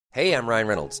Hey, I'm Ryan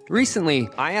Reynolds. Recently,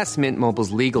 I asked Mint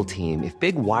Mobile's legal team if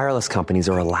big wireless companies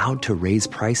are allowed to raise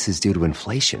prices due to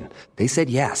inflation. They said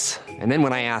yes. And then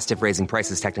when I asked if raising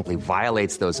prices technically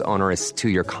violates those onerous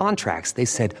two-year contracts, they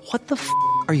said, "What the f***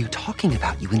 are you talking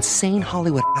about, you insane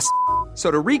Hollywood ass?" So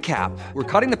to recap, we're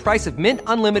cutting the price of Mint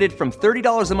Unlimited from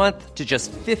 $30 a month to just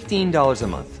 $15 a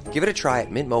month. Give it a try at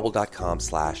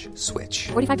mintmobile.com/switch.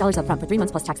 $45 up front for 3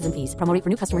 months plus taxes and fees. Promo rate for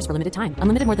new customers for limited time.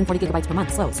 Unlimited more than 40 gigabytes per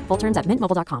month. Slows full terms at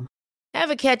mintmobile.com.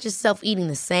 Ever catch yourself eating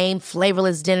the same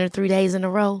flavorless dinner 3 days in a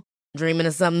row? Dreaming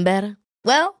of something better?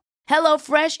 Well,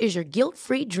 HelloFresh is your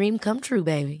guilt-free dream come true,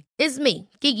 baby. It's me,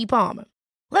 Keke Palmer.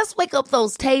 Let's wake up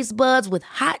those taste buds with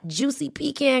hot, juicy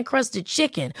pecan-crusted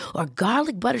chicken or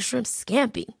garlic butter shrimp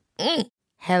scampi.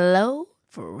 Hello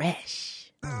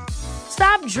Fresh.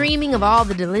 Stop dreaming of all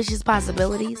the delicious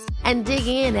possibilities and dig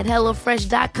in at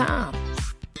HelloFresh.com.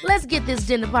 Let's get this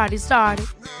dinner party started.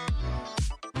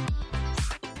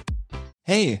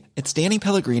 Hey, it's Danny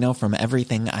Pellegrino from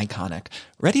Everything Iconic.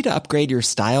 Ready to upgrade your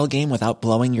style game without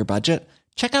blowing your budget?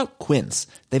 Check out Quince.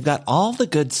 They've got all the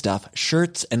good stuff,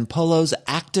 shirts and polos,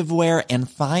 activewear, and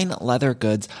fine leather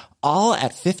goods, all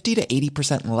at 50 to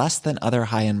 80% less than other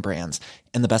high-end brands.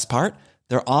 And the best part?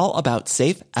 They're all about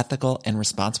safe, ethical, and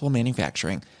responsible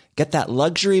manufacturing. Get that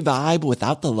luxury vibe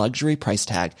without the luxury price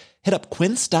tag. Hit up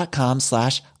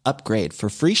quince.com/upgrade for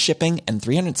free shipping and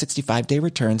 365-day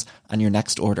returns on your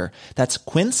next order. That's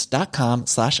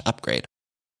quince.com/upgrade.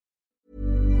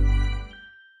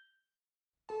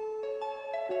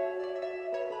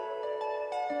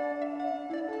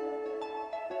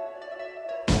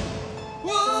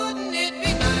 Wouldn't it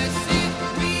be nice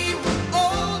if we were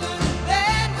older,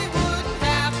 then we wouldn't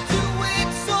have to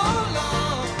wait so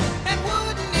long? And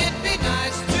wouldn't it be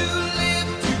nice to live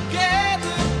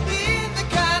together in the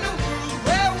kind of world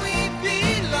where we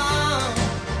belong?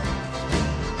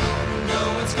 No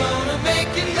one's gonna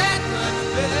make it that much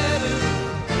better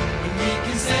when we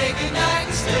can say goodnight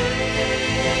and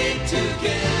stay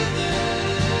together.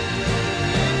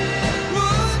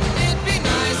 Wouldn't it be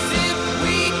nice if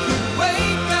we could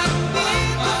wake up in the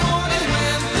morning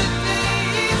when the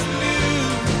day is new,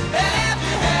 and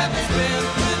after having spent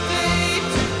the day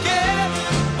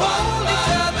together, hold each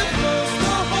other close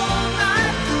the whole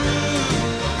night through?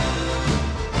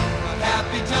 What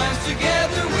happy times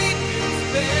together we'd be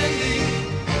spending.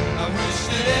 I wish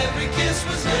that every kiss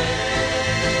was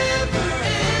never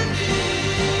ending.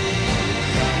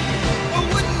 But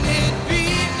wouldn't it be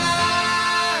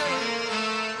nice?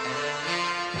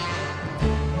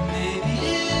 Maybe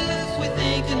if we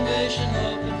think and wish and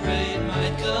hope and pray it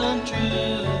might come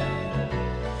true.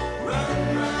 Run,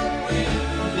 run, we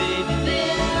baby,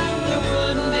 then there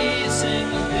wouldn't be a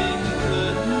single thing we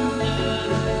couldn't do.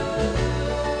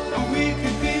 We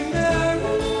could be married,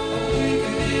 we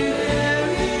could be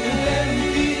married, and then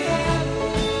we'd be happy,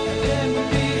 and then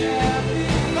we'd be happy.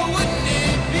 But wouldn't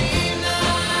it be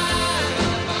nice?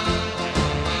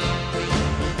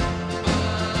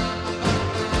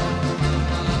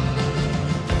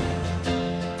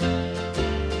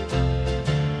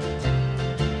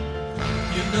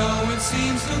 You know, it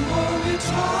seems the more we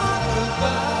talk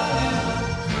about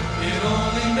it, it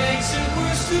only makes it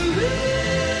worse to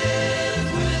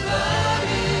live without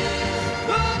it.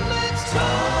 But let's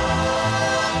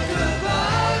talk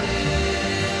about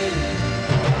it.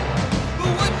 But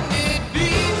wouldn't it be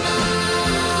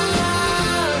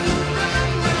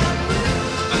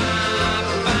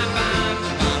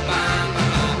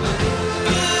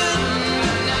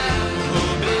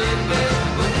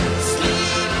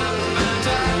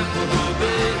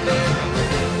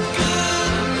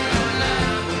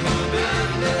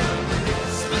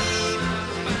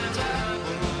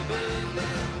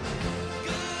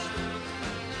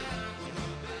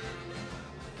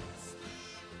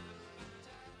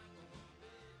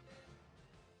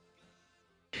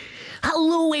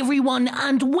Hello, everyone,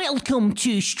 and welcome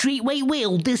to Street White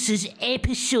Whale. This is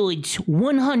episode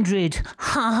 100.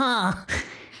 Haha.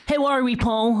 How are we,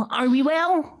 Paul? Are we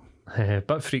well?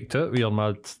 Bit freaked out with your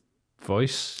mad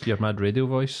voice, your mad radio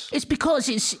voice. It's because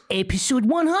it's episode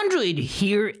 100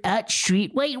 here at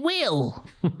Street White Whale.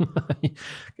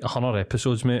 100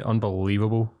 episodes, mate.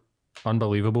 Unbelievable.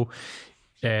 Unbelievable.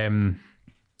 I'm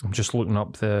just looking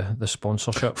up the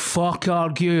sponsorship. Fuck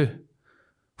argue.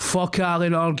 Fuck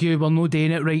Alan argue, we're not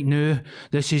doing it right now.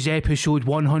 This is episode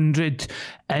 100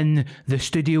 in the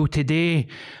studio today.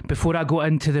 Before I got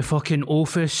into the fucking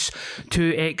office,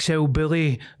 2XL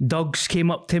Billy Dougs came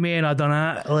up to me and I done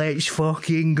that. Let's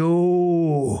fucking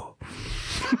go.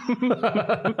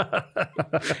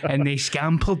 And they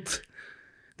scampered.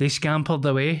 They scampered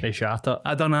away. They shat it.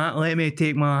 I done that. Let me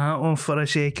take my hat off for a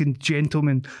second,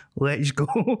 gentlemen. Let's go.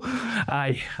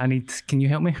 Aye, can you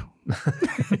help me?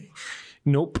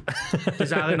 Nope.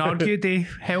 Does Alan argue to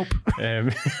help?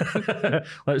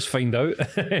 Let's find out.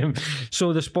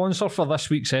 So the sponsor for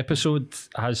this week's episode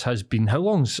has been, how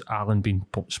long's Alan been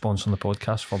sponsoring the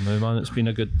podcast for now, man? It's been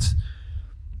a good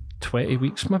 20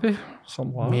 weeks maybe,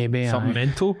 something like that. Maybe, something aye.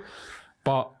 mental.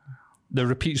 But the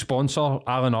repeat sponsor,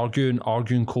 Alan Argue and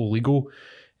Argue & Co Legal.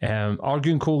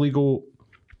 Argue & Co Legal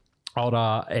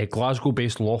are a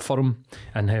Glasgow-based law firm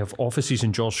and have offices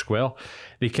in George Square.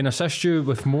 They can assist you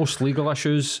with most legal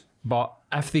issues, but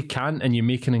if they can't and you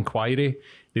make an inquiry,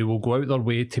 they will go out their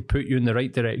way to put you in the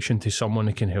right direction to someone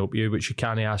who can help you, which you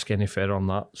can't ask any further on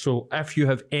that. So if you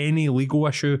have any legal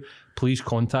issue, please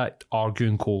contact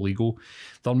Argue & Co Legal.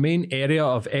 Their main area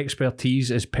of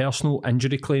expertise is personal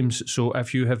injury claims, so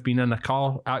if you have been in a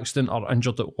car accident or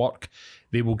injured at work,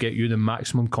 they will get you the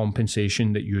maximum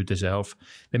compensation that you deserve.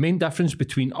 The main difference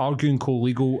between Argue & Co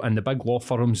Legal and the big law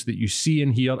firms that you see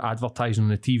and hear advertising on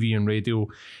the TV and radio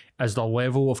is their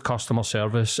level of customer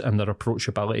service and their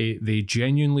approachability. They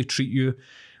genuinely treat you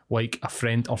like a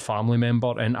friend or family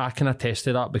member, and I can attest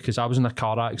to that because I was in a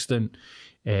car accident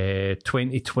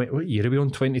 2020, what year are we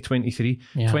on? 2023?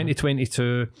 Yeah.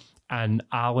 2022, and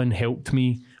Alan helped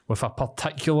me with a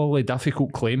particularly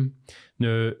difficult claim.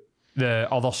 Now, the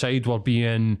other side were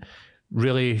being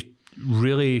really,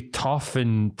 really tough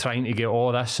and trying to get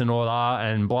all this and all that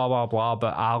and blah, blah, blah,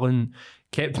 but Alan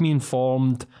kept me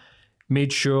informed,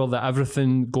 made sure that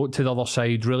everything got to the other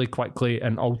side really quickly,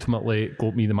 and ultimately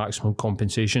got me the maximum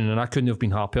compensation. And I couldn't have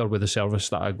been happier with the service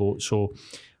that I got. So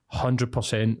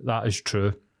 100% that is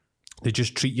true. They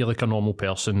just treat you like a normal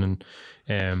person,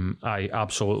 and aye,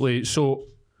 absolutely. So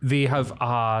they have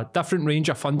a different range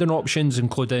of funding options,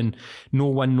 including no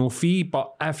win, no fee.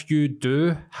 But if you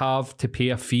do have to pay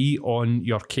a fee on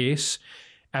your case,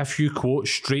 if you quote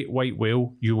Straight White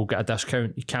Whale, you will get a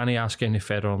discount. You can't ask any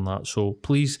further on that. So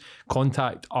please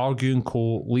contact Argue &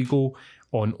 Co Legal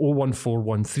on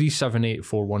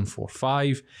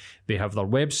 01413784145. They have their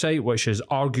website, which is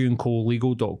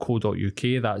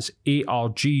argueandcolegal.co.uk. That's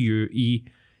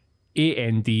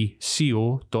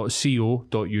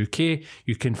ARGUEANDCO.co.uk.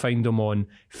 You can find them on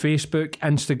Facebook,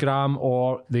 Instagram,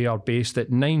 or they are based at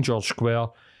 9 George Square,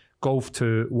 Golf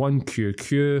 2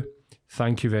 1QQ.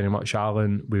 Thank you very much,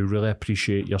 Alan. We really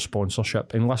appreciate your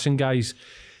sponsorship. And listen, guys,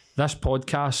 this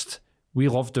podcast, we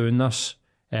love doing this.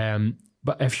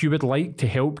 But if you would like to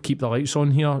help keep the lights on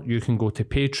here, you can go to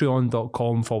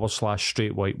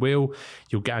patreon.com/Straight White Whale.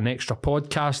 You'll get an extra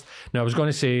podcast. Now, I was going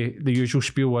to say the usual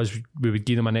spiel was we would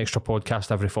give them an extra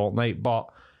podcast every fortnight, but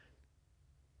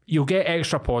you'll get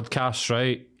extra podcasts,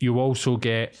 right? You'll also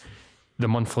get the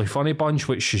monthly Funny Bunch,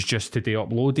 which is just today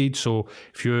uploaded. So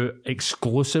if you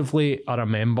exclusively are a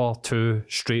member to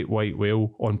Straight White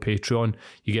Whale on Patreon,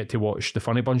 you get to watch the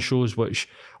Funny Bunch shows, which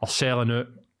are selling out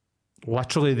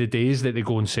literally the days that they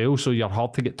go on sale, so you're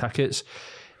hard to get tickets.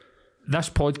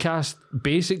 This podcast,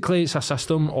 basically, it's a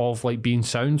system of like being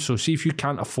sound. So see if you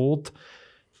can't afford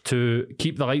to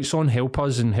keep the lights on, help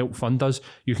us and help fund us,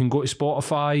 you can go to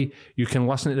Spotify, you can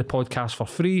listen to the podcast for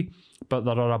free, but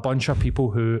there are a bunch of people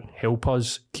who help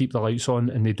us keep the lights on,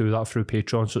 and they do that through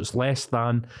Patreon. So it's less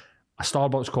than a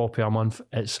Starbucks coffee a month.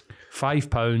 It's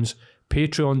 £5.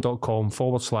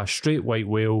 Patreon.com/Straight White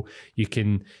Whale. You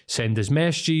can send us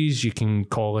messages, you can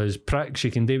call us pricks,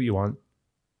 you can do what you want.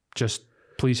 Just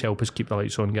please help us keep the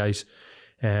lights on, guys.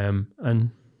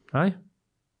 And aye,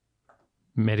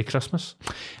 Merry Christmas.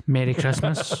 Merry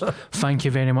Christmas. Thank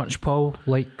you very much, Paul.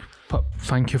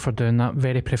 Thank you for doing that.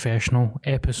 Very professional.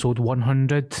 Episode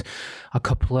 100.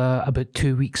 About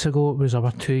 2 weeks ago, it was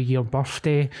our 2-year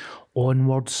birthday.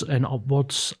 Onwards and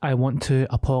upwards. I want to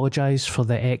apologise for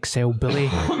the XL bully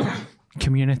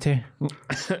community.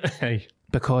 Hey.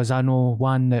 Because I know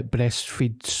one that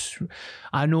breastfeeds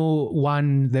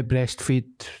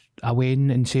a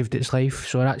Wayne and saved its life,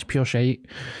 so that's pure shite.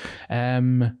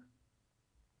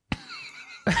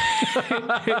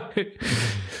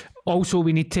 Also,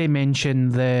 we need to mention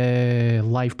the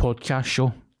live podcast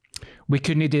show. We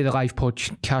couldn't do the live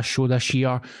podcast show this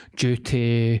year due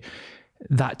to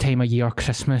that time of year,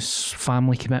 Christmas,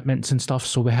 family commitments and stuff,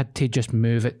 so we had to just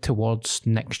move it towards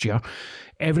next year.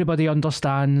 Everybody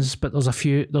understands, but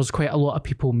there's quite a lot of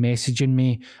people messaging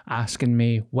me, asking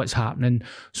me what's happening,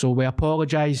 so we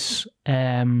apologise,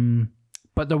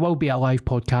 but there will be a live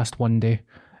podcast one day.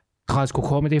 Glasgow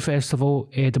Comedy Festival,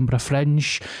 Edinburgh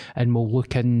Fringe, and we'll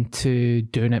look into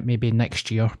doing it maybe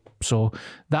next year, so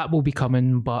that will be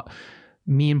coming. But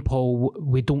me and Paul,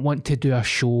 we don't want to do a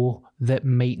show that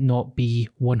might not be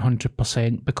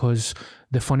 100% because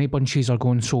the Funny Bunches are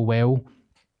going so well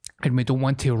and we don't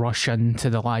want to rush into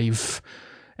the live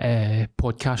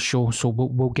podcast show, so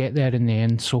we'll get there in the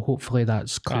end, so hopefully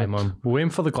that's good. Aye, man. We're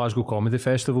waiting for the Glasgow Comedy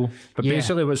Festival, but Yeah.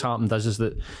 basically what's happened is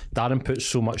that Darren puts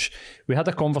so much. We had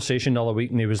a conversation the other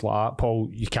week and he was like, Paul,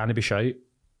 you can't be shite.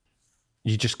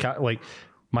 You just can't, like,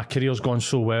 my career's gone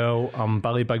so well. I'm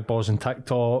Billy Big Balls on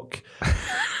TikTok.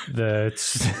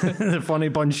 The Funny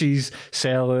Bunches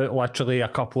sell out literally a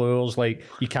couple of hours. Like,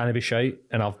 you can't be shite,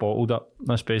 and I've bottled it.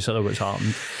 That's basically what's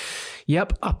happened.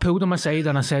 Yep, I pulled him aside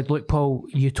and I said, look, Paul,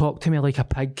 you talk to me like a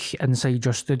pig inside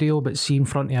your studio, but see in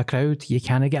front of a crowd, you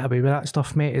can't get away with that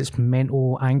stuff, mate. It's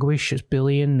mental anguish, it's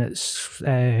bullying, it's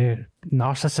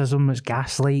narcissism, it's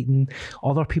gaslighting.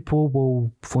 Other people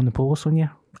will phone the police on you.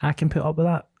 I can put up with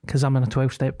that because I'm in a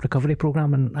 12-step recovery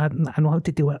program and I know how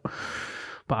to do it.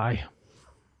 But aye,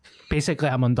 basically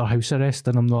I'm under house arrest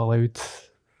and I'm not allowed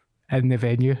in the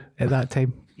venue at that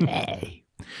time.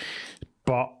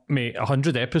 But, mate,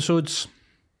 100 episodes.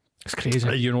 It's crazy.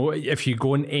 You know, if you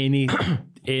go on any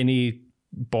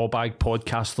ball bag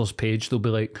podcaster's page, they'll be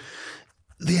like,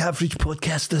 the average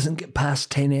podcast doesn't get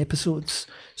past 10 episodes.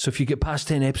 So if you get past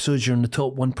 10 episodes, you're in the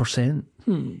top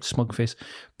 1%. Smug face.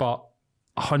 But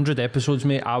 100 episodes,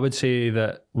 mate, I would say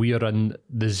that we are in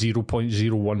the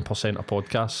 0.01% of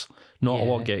podcasts. Not a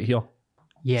lot get here.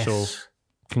 Yes. So,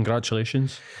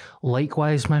 congratulations.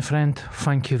 Likewise, my friend,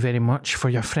 thank you very much for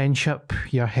your friendship,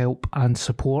 your help and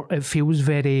support. It feels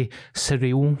very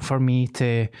surreal for me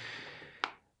to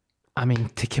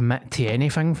commit to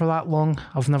anything for that long.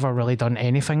 I've never really done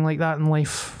anything like that in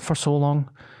life for so long.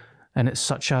 And it's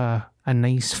such a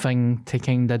nice thing to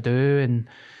kind of do, and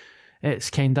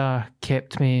it's kind of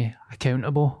kept me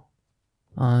accountable,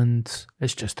 and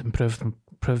it's just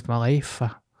improved my life.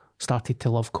 I started to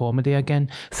love comedy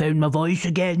again, found my voice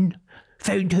again,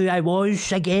 found who I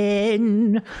was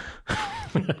again.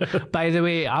 By the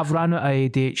way, I've ran out of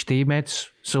ADHD meds,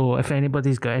 so if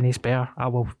anybody's got any spare, I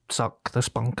will suck the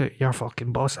spunk out your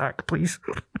fucking boss act, please.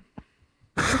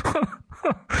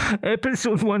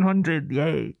 Episode 100,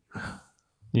 yay.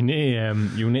 You need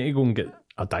to go and get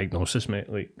a diagnosis, mate.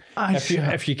 Like, if you're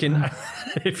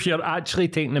actually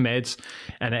taking the meds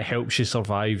and it helps you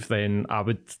survive, then I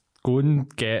would go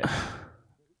and get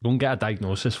a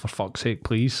diagnosis, for fuck's sake,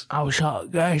 please. I'll suck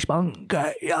the spunk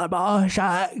at your boss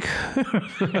act.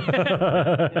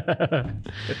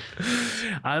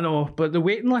 I know, but the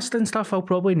waiting list and stuff, I'll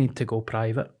probably need to go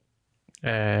private.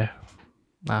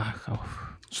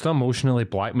 Just emotionally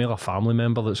blackmail a family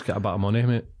member that's got a bit of money,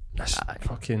 mate. This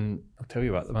fucking, I'll tell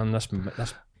you what, man, this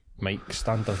mic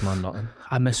stand does man nothing.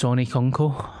 I'm a Sonic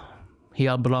uncle.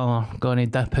 Here, brother, gonna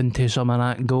dip into some of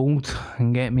that gold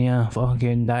and get me a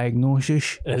fucking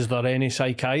diagnosis. Is there any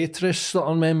psychiatrists that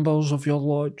are members of your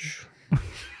lodge?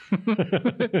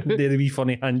 They're a wee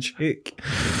funny handshake.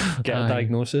 Get a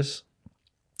diagnosis.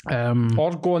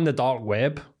 Or go on the dark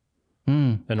web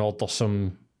and order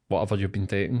some whatever you've been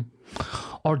taking.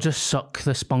 Or just suck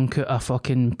the spunk out of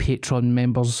fucking Patreon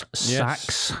members'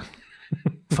 sacks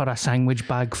for a sandwich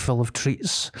bag full of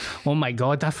treats. Oh my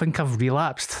God, I think I've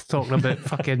relapsed talking about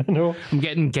fucking... No. I'm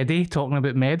getting giddy talking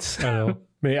about meds. I know.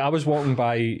 Mate, I was walking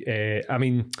by...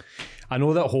 I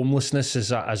know that homelessness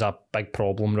is a big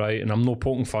problem, right? And I'm not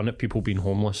poking fun at people being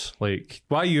homeless. Like,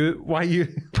 why you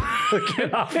look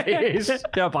at that face?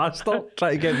 You're a bastard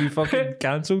trying to get me fucking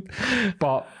cancelled.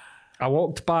 But I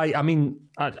walked by,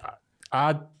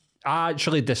 I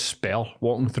actually despair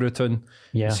walking through town,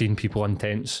 seeing people in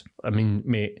tents. I mean,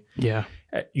 mate,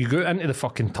 you go into the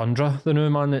fucking tundra, the new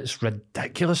man, it's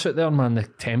ridiculous out there, man. The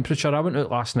temperature, I went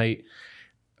out last night.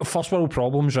 First world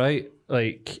problems, right?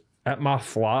 Like, at my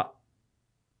flat,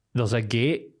 there's a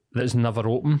gate that's never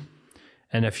open,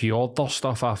 and if you order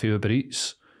stuff off Uber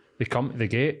Eats, they come to the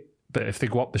gate, but if they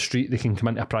go up the street, they can come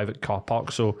into a private car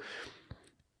park. So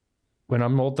when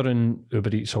I'm ordering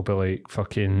Uber Eats, I'll be like,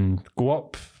 fucking go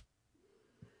up,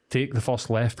 take the first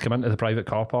left, come into the private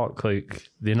car park. Like,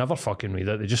 they never fucking read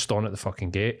it. They just stand at the fucking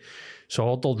gate. So I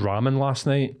ordered ramen last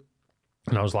night,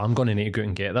 and I was like, I'm going to need to go out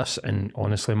and get this. And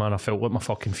honestly, man, I felt like my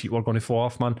fucking feet were going to fall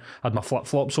off, man. I had my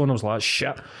flip-flops on. I was like,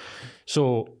 shit.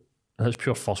 So that's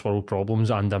pure first world problems,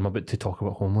 and I'm about to talk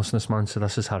about homelessness, man, so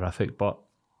this is horrific. But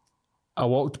I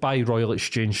walked by Royal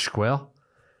Exchange Square,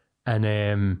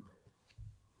 and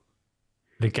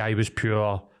the guy was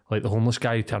pure, like the homeless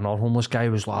guy to another homeless guy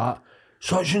was like,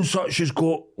 such and such has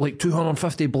got like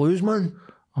 250 blues, man.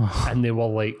 And they were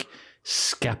like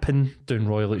skipping down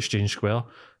Royal Exchange Square.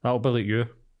 That'll be like you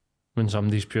when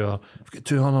somebody's pure, I've got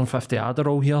 250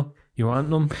 Adderall here, you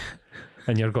want them?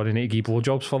 and you're going to need to give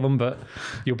blowjobs for them, but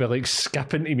you'll be like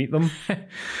skipping to meet them.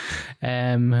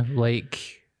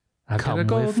 Like, I've got a come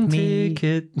golden with me.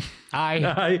 ticket. Aye.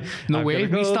 Aye. No I've way. got a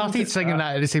We golden started ticket. singing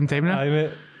that at the same time now. Aye,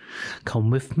 mate. Come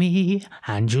with me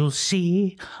and you'll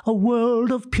see a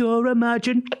world of pure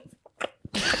imagine.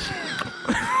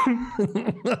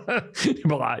 You'd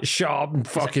be like, shut up and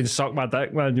fucking suck my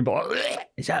dick, man. You'd be like,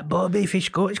 Is that Bobby for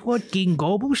Scott Squad getting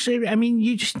gobbles? I mean,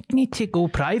 you just need to go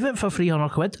private for 300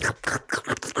 quid.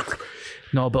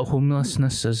 No, but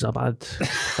homelessness is a bad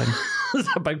thing. it's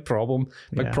a big problem.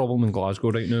 Big problem in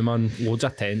Glasgow right now, man. Loads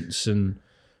of tents, and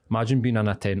imagine being in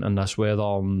a tent in this weather,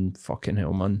 and fucking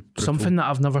hell, man. Brutal. Something that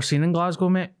I've never seen in Glasgow,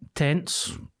 mate.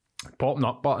 Tents. Popping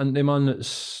up, but into, man,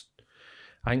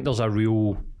 I think there's a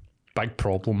real big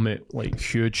problem, mate. Like,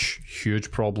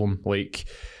 huge problem. Like,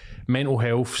 mental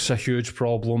health's a huge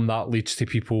problem. That leads to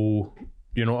people,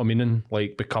 you know what I mean? And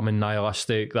like becoming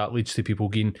nihilistic. That leads to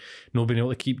people not being able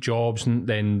to keep jobs, and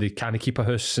then they can't keep a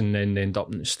house, and then they end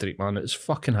up in the street, man. It's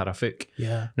fucking horrific.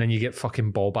 Yeah. And then you get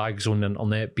fucking ball bags on the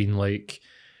internet being like,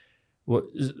 what,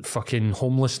 fucking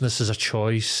homelessness is a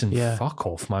choice, and fuck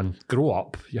off, man. Grow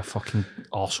up, you fucking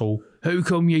arsehole. How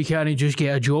come you can't just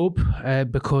get a job?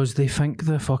 Because they think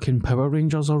the fucking Power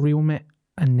Rangers are real, mate,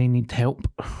 and they need help.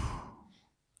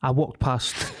 I walked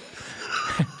past...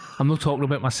 I'm not talking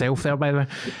about myself there, by the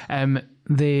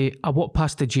way. I walked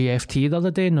past the GFT the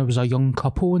other day, and there was a young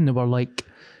couple, and they were like,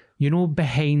 you know,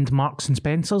 behind Marks and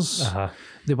Spencer's?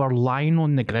 They were lying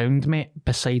on the ground, mate,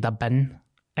 beside a bin,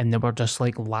 and they were just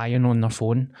like lying on their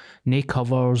phone. No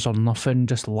covers or nothing,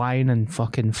 just lying in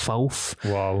fucking filth.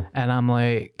 Wow. And I'm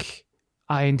like...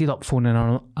 I ended up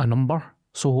phoning a number,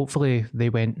 so hopefully they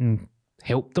went and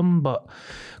helped them. But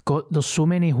God, there's so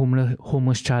many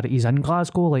homeless charities in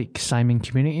Glasgow, like Simon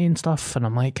Community and stuff, and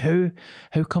I'm like,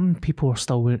 how come people are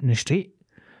still out in the street?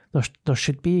 There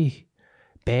should be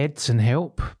beds and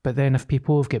help, but then if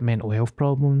people have got mental health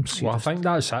problems... Well, I think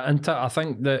that's it, isn't it? I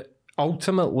think that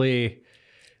ultimately...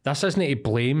 This isn't to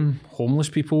blame homeless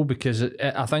people, because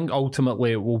I think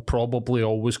ultimately it will probably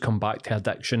always come back to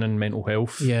addiction and mental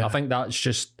health. Yeah. I think that's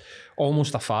just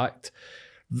almost a fact.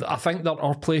 I think there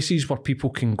are places where people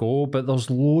can go, but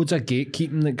there's loads of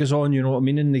gatekeeping that goes on, you know what I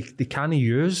mean? And they can't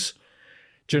use.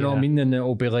 Do you know what I mean? And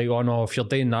it'll be like, oh no, if you're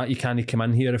doing that, you can't come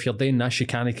in here. If you're doing this, you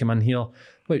can't come in here.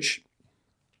 Which,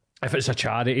 if it's a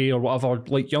charity or whatever,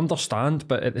 like, you understand,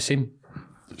 but at the same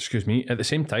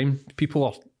time, people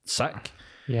are sick.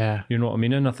 Yeah. You know what I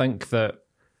mean? And I think that,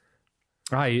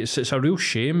 it's a real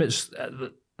shame. It's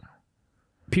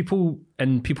people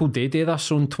do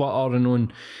this on Twitter and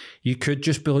on. You could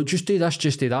just be like, just do this,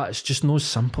 just do that. It's just not as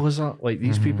simple as that. Like,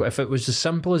 these people, if it was as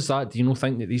simple as that, do you not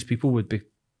think that these people would be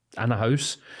in a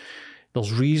house?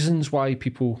 There's reasons why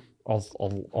people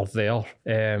are there,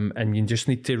 and you just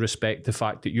need to respect the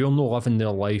fact that you're not living their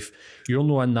life, you're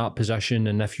not in that position,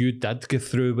 and if you did go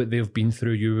through what they've been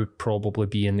through, you would probably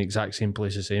be in the exact same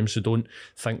place as them. So don't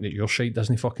think that your shite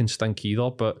doesn't fucking stink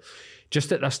either. But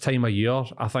just at this time of year,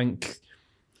 I think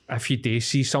if you do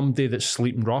see somebody that's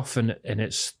sleeping rough, and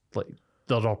it's like,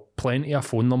 there are plenty of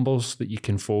phone numbers that you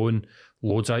can phone,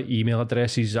 loads of email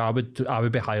addresses, I would be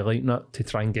highlighting it to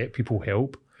try and get people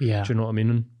help. Yeah. Do you know what I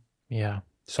mean? Yeah.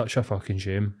 Such a fucking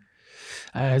shame.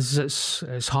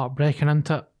 It's heartbreaking,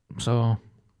 isn't it? So,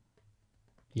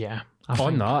 yeah.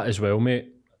 On that as well,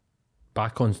 mate,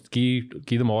 back on, give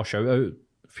them all a shout out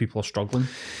if people are struggling.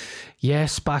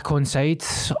 Yes, Back On Side,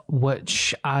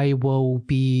 which I will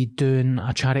be doing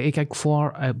a charity gig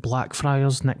for at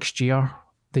Blackfriars next year.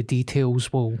 The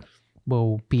details will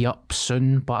be up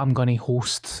soon, but I'm going to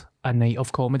host a night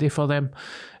of comedy for them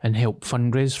and help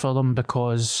fundraise for them,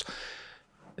 because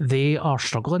they are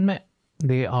struggling, mate.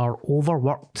 They are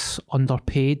overworked,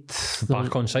 underpaid.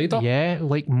 Back On Cider? Yeah,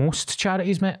 like most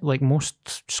charities, mate. Like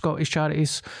most Scottish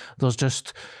charities. There's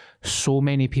just so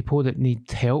many people that need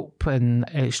help, and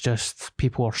it's just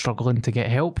people are struggling to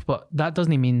get help. But that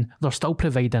doesn't mean they're still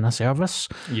providing a service.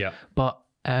 Yeah. But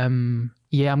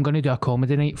yeah, I'm going to do a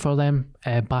comedy night for them.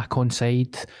 Back On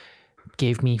Side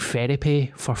gave me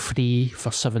therapy for free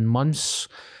for 7 months.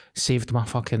 Saved my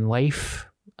fucking life,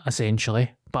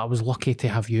 essentially. But I was lucky to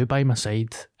have you by my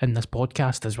side in this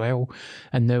podcast as well.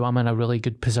 And now I'm in a really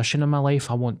good position in my life.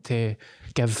 I want to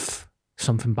give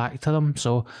something back to them.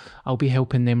 So I'll be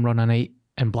helping them run a night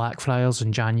in Blackfriars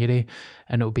in January.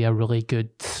 And it'll be a really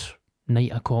good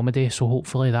night of comedy. So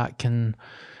hopefully that can,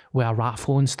 with a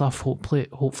raffle and stuff,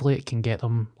 hopefully it can get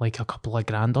them like a couple of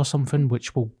grand or something,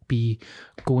 which will be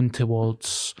going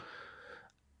towards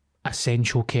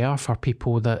essential care for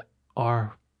people that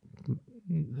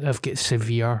have got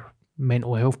severe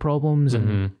mental health problems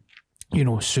and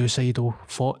suicidal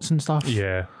thoughts and stuff.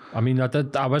 Yeah. I mean,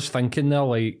 I was thinking there,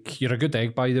 like, you're a good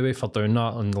egg, by the way, for doing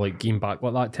that and, like, giving back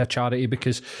like that to a charity,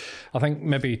 because I think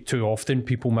maybe too often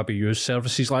people maybe use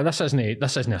services like this. Isn't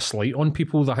a slight on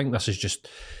people. I think this is just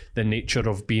the nature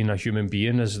of being a human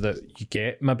being, is that you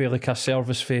get maybe like a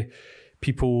service for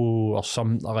people or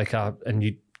some, like and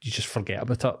you just forget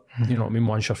about it. You know what I mean?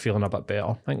 Once you're feeling a bit better.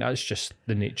 I think that's just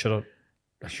the nature of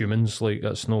humans. Like,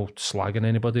 that's no slagging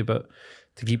anybody, but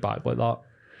to give back like that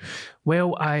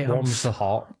Well, warms the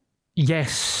heart.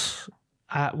 Yes.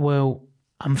 Well,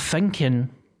 I'm thinking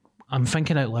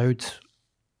out loud.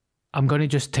 I'm going to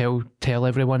just tell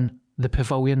everyone the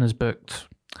pavilion is booked.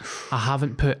 I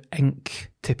haven't put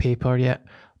ink to paper yet,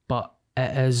 but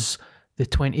it is the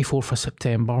 24th of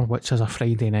September, which is a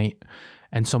Friday night,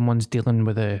 and someone's dealing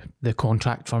with the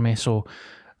contract for me, so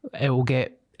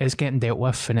it's getting dealt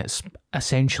with and it's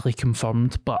essentially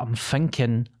confirmed. But I'm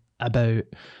thinking about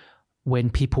when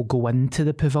people go into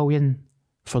the pavilion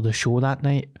for the show that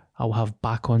night, I'll have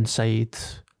back on side,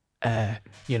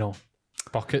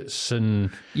 Buckets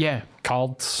and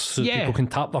cards, so people can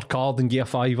tap their card and get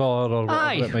a $5 or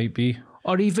whatever it might be.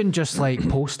 Or even just like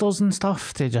posters and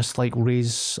stuff to just like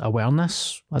raise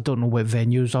awareness. I don't know what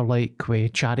venues are like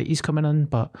with charities coming in,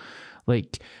 but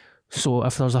like, so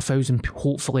if there's 1,000,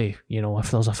 hopefully,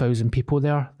 if there's 1,000 people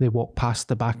there, they walk past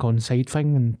the back on side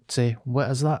thing and say,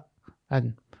 "What is that?"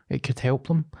 And it could help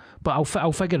them. But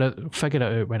I'll figure it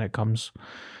out when it comes.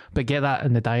 But get that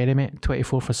in the diary, mate.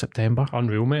 24th of September.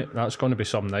 Unreal, mate. That's going to be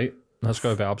some night. That's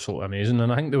going to be absolutely amazing.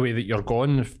 And I think the way that you're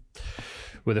going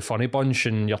with the Funny Bunch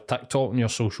and your TikTok and your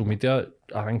social media,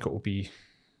 I think it will be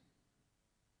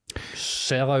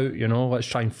sell out. Let's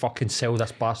try and fucking sell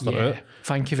this bastard out.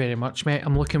 Thank you very much, mate.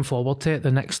 I'm looking forward to it.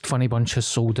 The next Funny Bunch has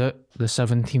sold out. The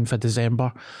 17th of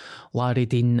December. Larry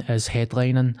Dean is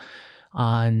headlining,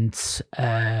 and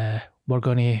we're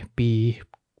going to be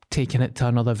taking it to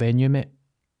another venue, mate.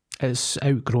 It's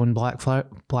outgrown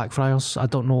Blackfriars. I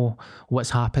don't know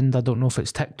what's happened. I don't know if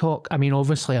it's TikTok. I mean,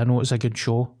 obviously, I know it's a good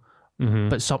show,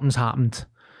 but something's happened,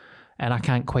 and I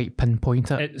can't quite pinpoint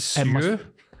it. It's you.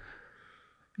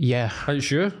 Yeah.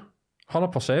 It's you.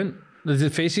 100%.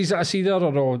 The faces that I see there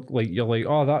are all like, you're like,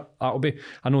 oh, that'll be.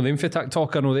 I know them for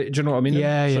TikTok. I know that. Do you know what I mean?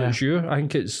 Yeah, so yeah. It's you. I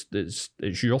think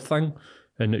it's your thing.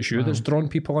 And it's you that's drawn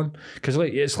people in. Because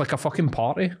like, it's like a fucking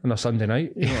party on a Sunday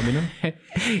night. You know what I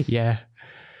mean? Yeah.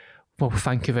 Well,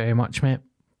 thank you very much, mate.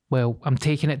 Well, I'm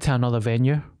taking it to another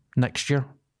venue next year.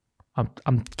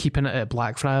 I'm keeping it at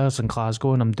Blackfriars in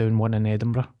Glasgow, and I'm doing one in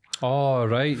Edinburgh. Oh,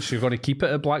 right. So you're going to keep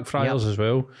it at Blackfriars as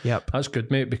well? Yep. That's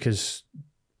good, mate, because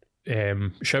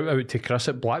shout out to Chris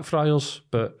at Blackfriars.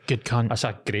 But good cunt. That's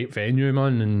a great venue,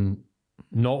 man. And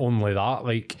not only that,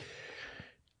 like,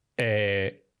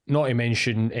 not to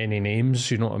mention any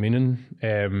names, you know what I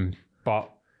mean?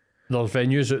 But there's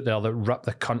venues out there that rip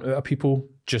the cunt out of people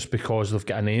just because they've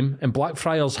got a name. And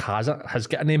Blackfriars has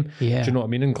got a name. Yeah. Do you know what I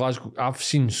mean? In Glasgow, I've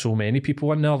seen so many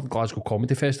people in there, Glasgow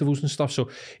comedy festivals and stuff. So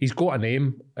he's got a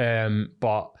name,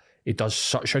 but he does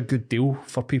such a good deal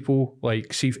for people.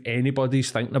 Like, see if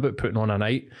anybody's thinking about putting on a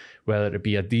night, whether it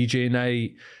be a DJ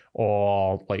night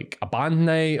or like a band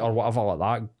night or whatever like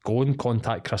that, go and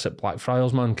contact Chris at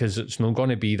Blackfriars, man, because it's not going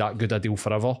to be that good a deal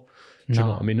forever. Do you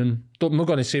know what I mean? And I'm not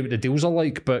going to say what the deals are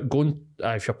like, but go and,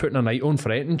 if you're putting a night on for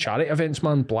anything, charity events,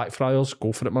 man, Blackfriars,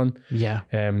 go for it, man. Yeah.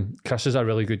 Chris is a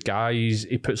really good guy.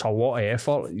 He puts a lot of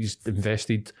effort. He's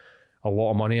invested a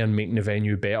lot of money in making the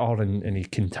venue better, and he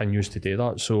continues to do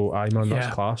that. So, aye, man,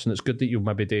 that's class. And it's good that you'll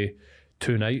maybe do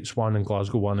 2 nights, one in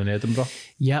Glasgow, one in Edinburgh.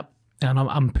 Yep. And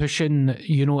I'm pushing,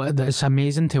 it's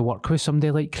amazing to work with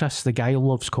somebody like Chris. The guy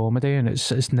loves comedy, and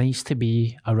it's nice to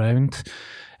be around.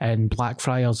 And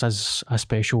Blackfriars is a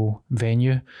special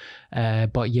venue.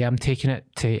 But yeah, I'm taking it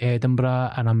to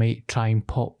Edinburgh, and I might try and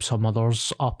pop some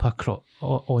others up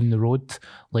on the road,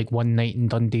 like one night in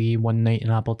Dundee, one night in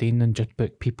Aberdeen, and just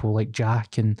book people like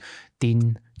Jack and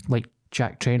Dean, like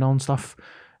Jack Traynor and stuff,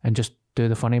 and just do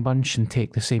the Funny Bunch and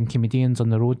take the same comedians on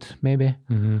the road, maybe.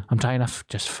 I'm trying to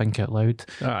just think out loud.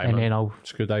 Aye, and man. then I'll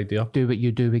It's a good idea. do what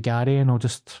you do with Gary, and I'll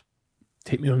just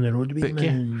Take me on the road with book me,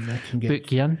 you. man. I can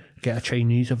Book you in. get a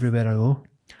Chinese everywhere I go.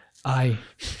 Aye.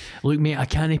 Look, mate, I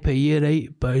can't pay you, right?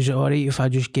 But is it alright if I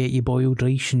just get you boiled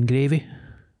rice and gravy?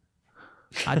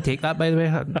 I'd take that, by the way.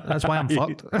 That's why I'm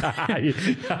fucked.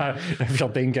 If you're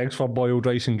doing gigs for boiled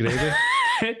rice and gravy.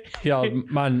 Yeah,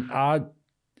 man,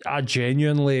 I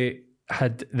genuinely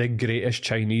had the greatest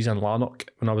Chinese in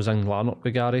Lanark when I was in Lanark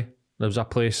with Gary. There was a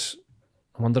place,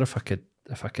 I wonder if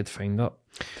I could find it.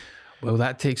 Well,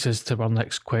 that takes us to our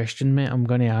next question, mate. I'm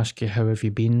going to ask you, how have you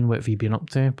been? What have you been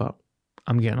up to? But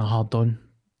I'm getting a hard on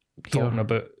here. Talking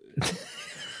about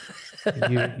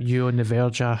you on the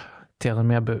verge of telling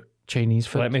me about Chinese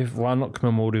food. Let me Lanark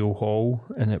Memorial Hall,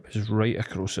 and it was right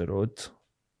across the road.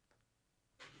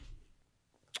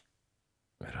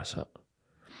 Where is it?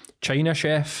 China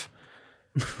Chef.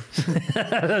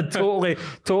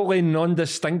 totally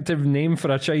non-distinctive name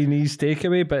for a Chinese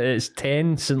takeaway, but it's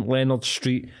 10 St Leonard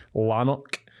Street,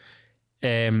 Lanark.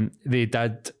 They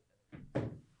did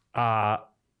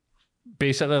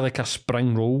basically like a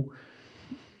spring roll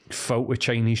filled with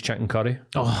Chinese chicken curry.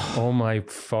 Oh my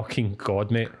fucking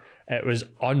god, mate. It was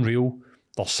unreal.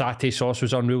 Their satay sauce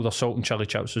was unreal. Their salt and chili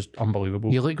chips was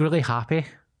unbelievable. You look really happy.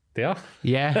 There?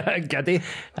 Yeah. Giddy.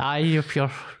 Aye, you're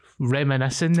pure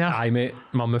reminiscing there. Aye, mate.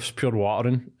 My mouth's pure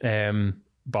watering.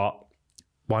 But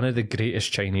one of the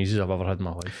greatest Chineses I've ever had in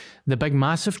my life. The big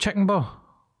massive chicken ball?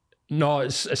 No,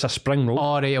 it's a spring roll.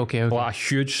 Oh, right, okay. Like a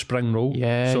huge spring roll.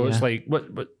 Yeah. So yeah. it's like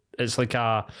it's like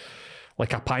a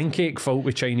pancake filled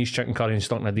with Chinese chicken curry and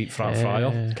stuck in a deep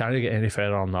fryer. Can't get any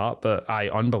further on that, but aye,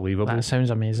 unbelievable. That sounds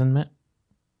amazing, mate.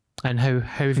 And how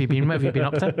have you been? What have you been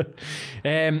up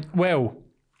to? Well,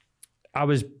 I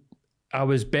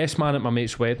was best man at my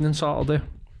mate's wedding on Saturday,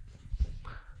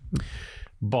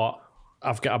 but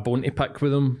I've got a bone to pick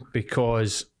with him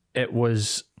because it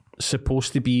was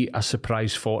supposed to be a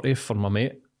surprise 40th for my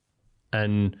mate,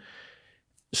 and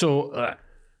so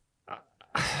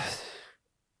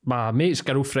my mate's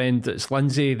girlfriend, it's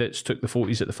Lindsay, that's took the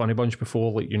photos at the Funny Bunch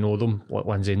before, like you know them, like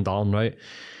Lindsay and Darren, right?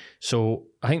 So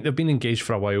I think they've been engaged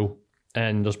for a while,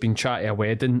 and there's been chat at a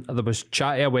wedding. There was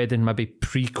chat at a wedding maybe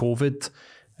pre-COVID,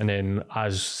 and then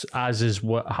as is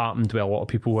what happened with a lot of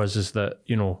people is that,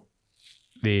 you know,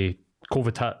 the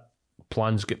COVID hit,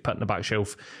 plans get put in the back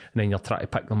shelf, and then you're trying to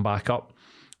pick them back up.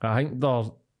 I think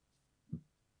their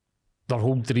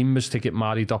whole dream was to get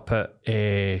married up at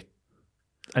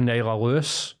in Isla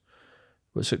Lewis.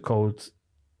 What's it called?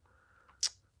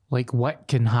 Like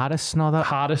Wick and Harris and all that?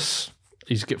 Harris.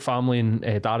 He's got family in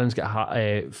Darren's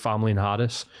got family in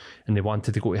Harris, and they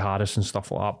wanted to go to Harris and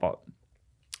stuff like that. But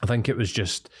I think it was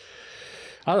just,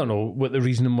 I don't know what the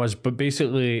reasoning was, but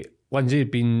basically Lindsay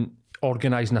had been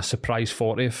organising a surprise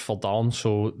 40th for Darren.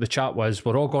 So the chat was,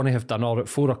 we're all going to have dinner at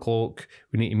 4 o'clock.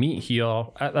 We need to meet here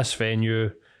at this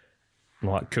venue. I'm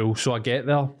like, cool. So I get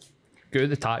there, go to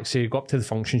the taxi, go up to the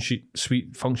function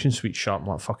suite shop. I'm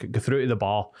like, fuck it, go through to the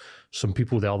bar. Some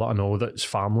people there that I know that's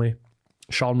family.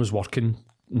 Sharon was working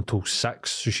until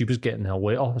 6, so she was getting there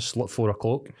later. It's like 4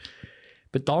 o'clock.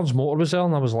 But Darren's motor was there,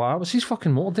 and I was like, what's his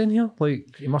fucking motor doing here? Like,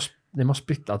 they must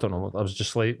be, I don't know. I was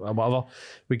just like, whatever.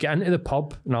 We get into the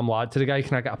pub, and I'm like to the guy,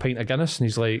 can I get a pint of Guinness? And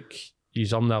he's like,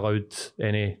 he's not allowed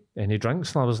any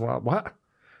drinks. And I was like, what are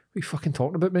you fucking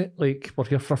talking about, mate? Like, we're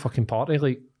here for a fucking party.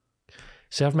 Like,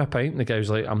 serve me a pint. And the guy was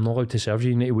like, I'm not allowed to serve you.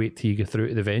 You need to wait till you get through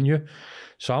to the venue.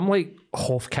 So I'm like,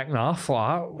 half kicking off,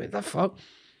 like, what the fuck?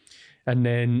 And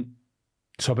then,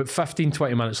 so about 15,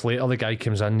 20 minutes later, the guy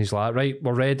comes in, he's like, right,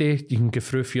 we're ready, you can go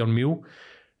through for your meal.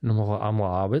 And I'm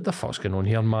like, what the fuck's going on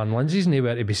here, man? Lindsay's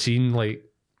nowhere to be seen. Like,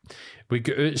 we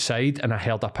got outside and I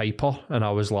heard a piper, and I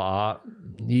was like,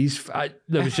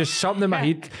 there was just something in my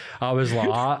head. I was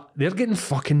like, they're getting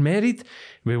fucking married.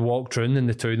 We walked round and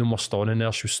the two of them were standing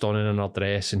there. She was standing in her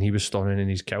dress and he was standing in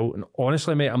his kilt. And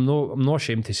honestly, mate, I'm not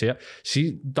ashamed to say it.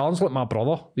 See, Darren's like my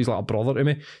brother. He's like a brother to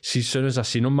me. See, as soon as I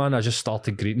seen him, man, I just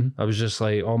started greeting. I was just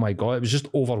like, oh my God, it was just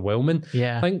overwhelming.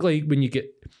 Yeah. I think like when you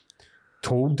get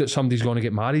told that somebody's going to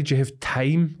get married, you have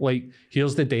time. Like,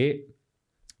 here's the date.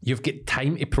 You've got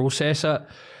time to process it.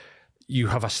 You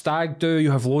have a stag do,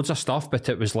 you have loads of stuff, but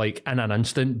it was like in an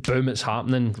instant, boom, it's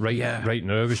happening right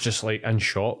now. I was just like in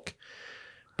shock.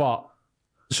 But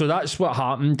so that's what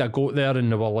happened. I got there and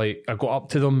they were like, I got up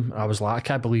to them. I was like, I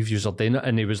can't believe you're doing it.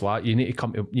 And he was like, you need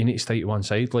to stay to one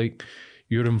side. Like,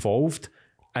 you're involved.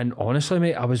 And honestly,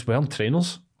 mate, I was wearing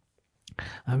trainers.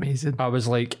 Amazing. I was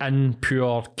like in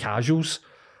pure casuals.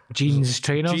 Jeans,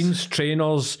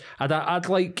 trainers.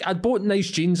 I'd bought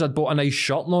nice jeans, I'd bought a nice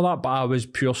shirt and all that, but I was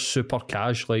pure super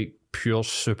cash, like pure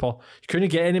super. You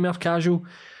couldn't get any more casual.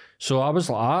 So I was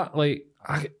like,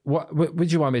 what do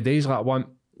you want me to do? He's like, I want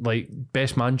like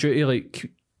best man duty,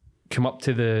 like come up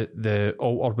to the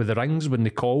altar with the rings when they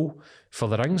call for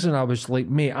the rings. And I was like,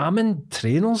 mate, I'm in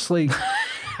trainers, like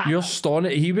you're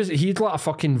stunning. He'd like a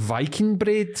fucking Viking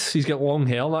braid. He's got long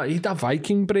hair, like he'd a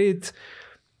Viking braid.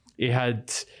 He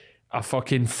had a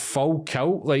fucking full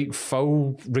kilt, like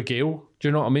full regale. Do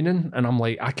you know what I mean? And I'm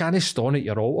like, I can't stand at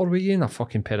your altar with you in a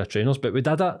fucking pair of trainers. But we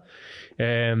did it.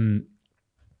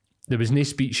 There was no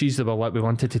speeches. They were like, we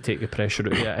wanted to take the pressure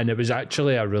out of it. And it was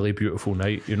actually a really beautiful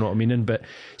night. You know what I mean? But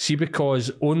see,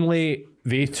 because only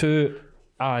they two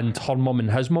and her mum and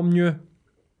his mum knew,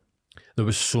 there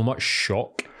was so much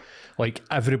shock. Like,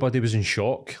 everybody was in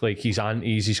shock. Like, his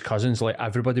aunties, his cousins, like,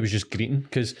 everybody was just greeting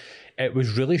because it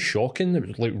was really shocking. It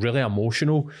was, like, really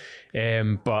emotional.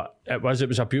 But it was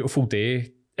a beautiful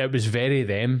day. It was very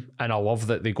them, and I love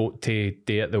that they got to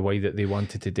do it the way that they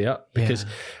wanted to do it. Because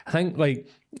I think, like,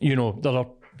 you know, there are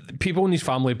people in his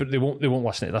family, but they won't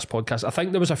listen to this podcast. I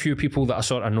think there was a few people that I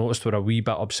sort of noticed were a wee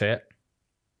bit upset.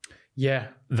 Yeah.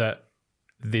 That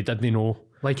they didn't know.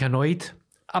 Like annoyed?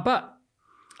 A bit.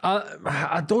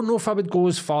 I don't know if I would go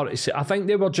as far as say. I think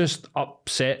they were just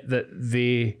upset that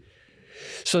they.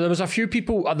 So there was a few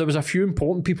people. There was a few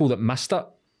important people that missed it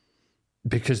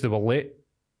because they were late.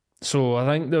 So I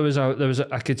think there was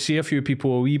I could see a few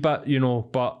people a wee bit, you know,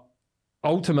 but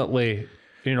ultimately,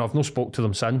 you know, I've not spoke to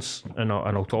them since, and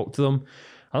I'll talk to them.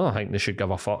 I don't think they should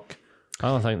give a fuck. I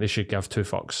don't think they should give two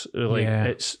fucks.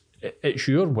 Like, it's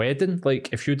your wedding.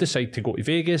 Like, if you decide to go to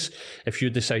Vegas, if you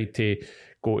decide to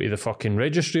go to the fucking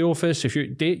registry office, if you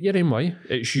date your own way,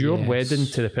 it's your wedding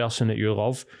to the person that you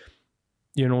love.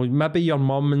 You know, maybe your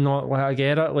mum and not, like, I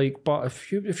get it, like, but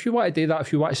if you want to do that,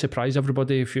 if you want to surprise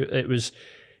everybody,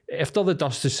 after the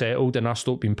dust has settled and I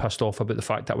stopped being pissed off about the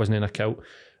fact that I wasn't in a kilt,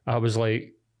 I was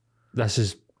like, this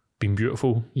has been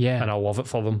beautiful. Yeah. And I love it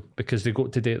for them because they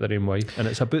got to date their own way. And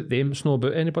it's about them, it's not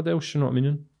about anybody else, you know what I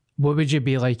mean? What would you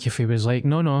be like if he was like,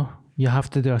 no, you have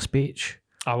to do a speech?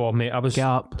 Oh, well, mate, Get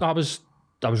up. I was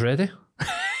ready.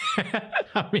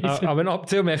 I went up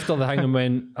to him after the thing and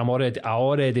went, I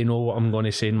already know what I'm going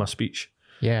to say in my speech.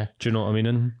 Yeah. Do you know what I mean?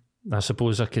 And I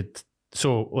suppose I could.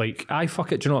 So, like,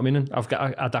 fuck it. Do you know what I mean?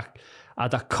 I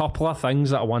had a couple of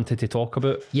things that I wanted to talk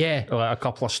about. Yeah. Like a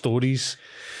couple of stories.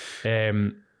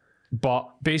 But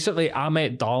basically, I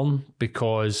met Darren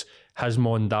because his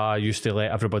mum and dad used to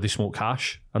let everybody smoke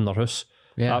hash in their house.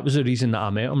 Yeah. That was the reason that I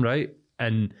met him, right?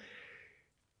 And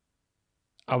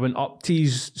I went up to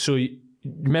his. So,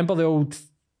 remember the old,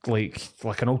 like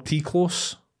an old tea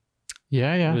close?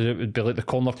 Yeah. It would be like the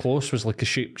corner close was like a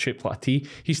shaped like a T.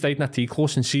 He stayed in a tea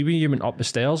close, and see when you went up the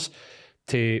stairs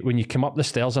when you came up the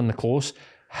stairs in the close,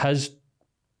 his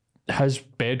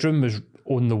bedroom was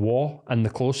on the wall in the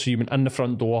close. So you went in the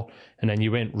front door and then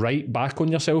you went right back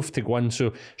on yourself to go in.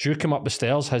 So as you come up the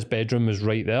stairs, his bedroom was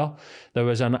right there. There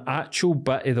was an actual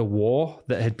bit of the wall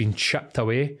that had been chipped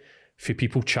away for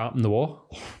people chapping the wall.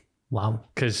 Wow.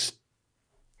 Because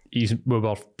we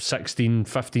were 15,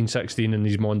 16, and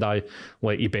his mum and dad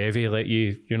let you bevy, let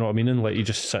you, you know what I mean, and let you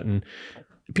just sit and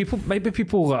people like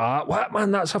that, what,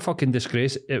 man, that's a fucking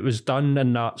disgrace. It was done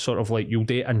in that sort of like, you'll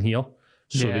date in here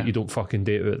so that you don't fucking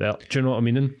date out there. Do you know what I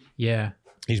mean? Yeah.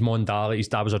 His mum and dad, his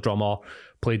dad was a drummer,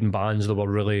 played in bands, they were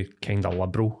really kind of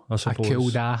liberal, I suppose. A cool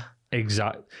dad.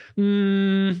 Exact.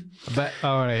 But,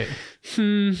 alright.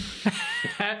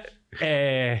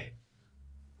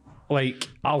 Like,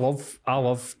 I love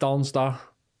Darren's dad,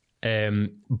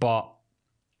 but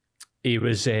he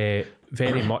was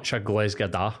very much a Glasgow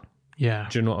dad. Yeah.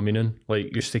 Do you know what I mean?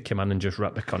 Like, used to come in and just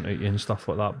rip the cunt out you and stuff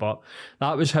like that. But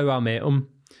that was how I met him.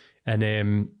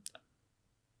 And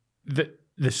the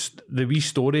wee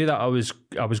story that I was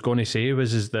going to say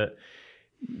is that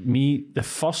the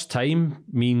first time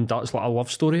me and that's like a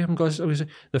love story. I'm going to say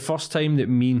the first time that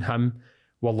me and him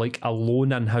were like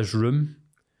alone in his room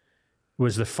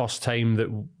was the first time that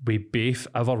we both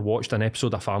ever watched an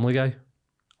episode of Family Guy.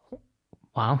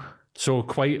 Wow. So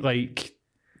quite like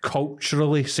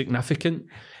culturally significant.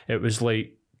 It was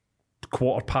like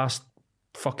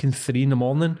 3:15 in the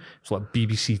morning. It was like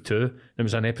BBC Two. It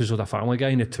was an episode of Family Guy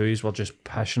and the twos were just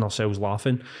pissing ourselves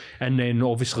laughing. And then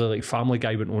obviously like Family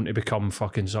Guy went on to become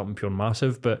fucking something pure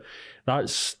massive. But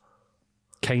that's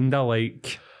kind of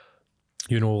like,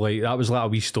 you know, like that was like a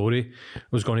wee story I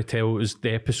was going to tell. It was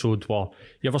the episode where,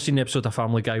 you ever seen the episode of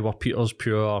Family Guy where Peter's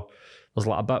pure, there's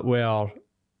like a bit where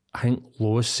I think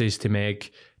Lois says to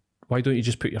Meg, why don't you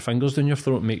just put your fingers down your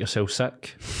throat and make yourself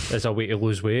sick as a way to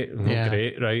lose weight? Not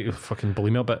great, right? Fucking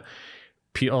believe me. But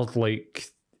Peter, like,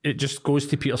 it just goes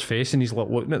to Peter's face and he's like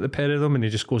looking at the pair of them and he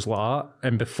just goes like that.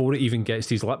 And before it even gets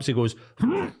to his lips, he goes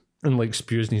and like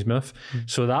spews in his mouth.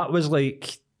 So that was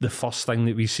like the first thing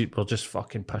that we see. We're just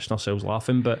fucking pissing ourselves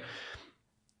laughing. But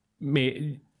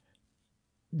mate,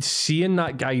 seeing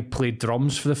that guy play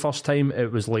drums for the first time,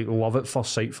 it was like love at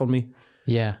first sight for me.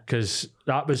 Yeah. Because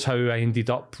that was how I ended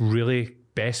up really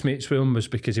best mates with him, was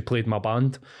because he played in my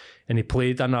band and he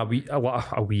played in I don't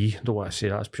want to say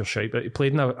that's pure shite, but he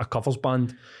played in a covers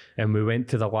band and we went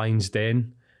to the Lion's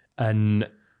Den in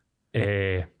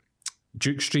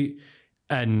Duke Street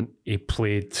and he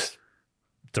played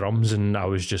drums and I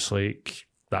was just like,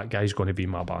 that guy's going to be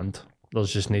my band.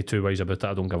 There's just no two ways about it.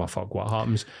 I don't give a fuck what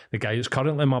happens. The guy that's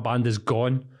currently in my band is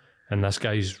gone and this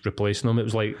guy's replacing him. It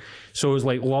was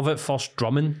like love at first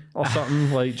drumming or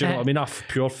something. Like, do you know what I mean? I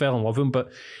pure fell in love with him.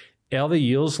 But early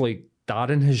years, like,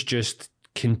 Darren has just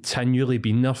continually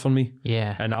been there for me.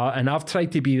 Yeah. And I've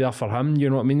tried to be there for him, you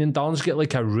know what I mean? And Darren's got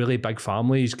like a really big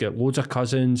family. He's got loads of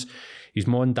cousins. His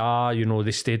mum and dad, you know,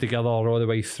 they stay together all the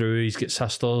way through. He's got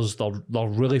sisters. They're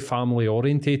really family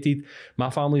orientated. My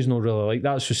family's not really like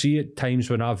that. So see, at times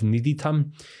when I've needed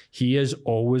him, he is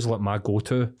always like my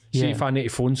go-to. See, if I need to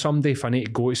phone somebody, if I need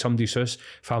to go to somebody's house,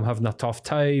 if I'm having a tough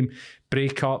time,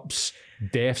 breakups,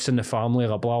 deaths in the family,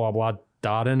 like blah, blah, blah,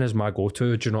 Darren is my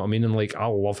go-to. Do you know what I mean? And like, I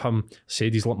love him.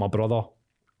 Said he's like my brother.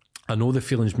 I know the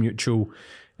feeling's mutual.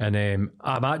 And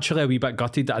I'm actually a wee bit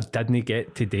gutted that I didn't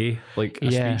get today, like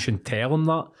a speech and tell him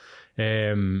that.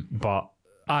 But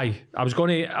I was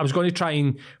going to try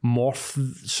and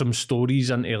morph some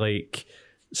stories into like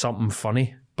something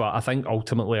funny. But I think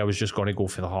ultimately I was just going to go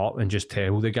for the heart and just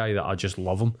tell the guy that I just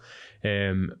love him.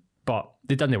 But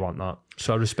they didn't want that,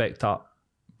 so I respect that.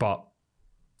 But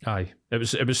aye, it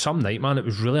was some night, man. It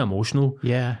was really emotional.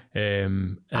 Yeah.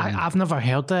 I've never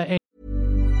heard that.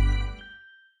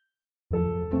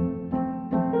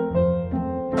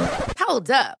 Hold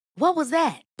up. What was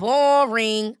that?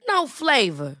 Boring. No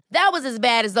flavor. That was as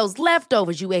bad as those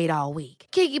leftovers you ate all week.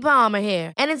 Keke Palmer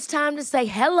here. And it's time to say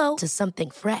hello to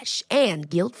something fresh and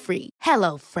guilt-free.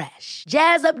 Hello Fresh.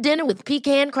 Jazz up dinner with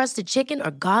pecan-crusted chicken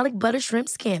or garlic butter shrimp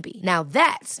scampi. Now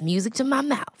that's music to my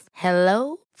mouth.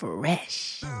 Hello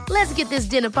Fresh. Let's get this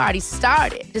dinner party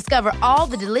started. Discover all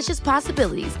the delicious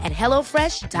possibilities at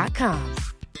hellofresh.com.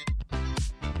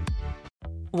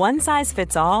 One size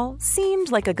fits all seemed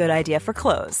like a good idea for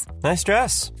clothes. Nice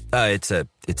dress. It's a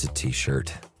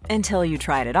t-shirt. Until you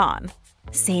tried it on.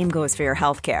 Same goes for your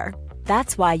healthcare.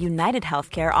 That's why United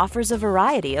Healthcare offers a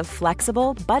variety of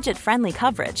flexible, budget-friendly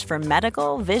coverage for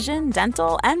medical, vision,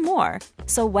 dental, and more.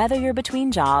 So whether you're between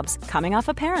jobs, coming off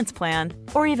a parent's plan,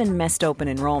 or even missed open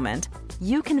enrollment,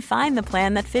 you can find the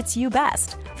plan that fits you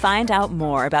best. Find out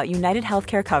more about United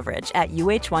Healthcare coverage at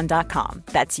uh1.com.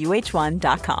 That's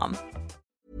uh1.com.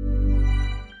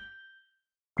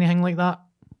 Anything like that?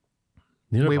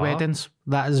 Near Way a bar. weddings.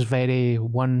 That's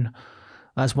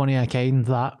one of a kind.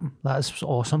 That's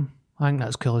awesome. I think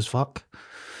that's cool as fuck.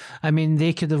 I mean,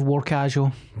 they could have wore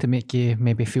casual to make you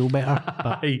maybe feel better,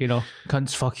 but you know,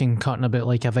 cunts fucking cutting about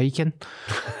like a Viking.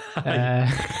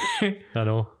 I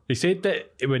know. He said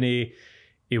that when he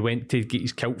went to get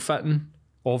his kilt fitting,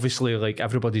 obviously like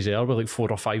everybody's there with like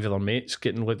 4 or 5 of their mates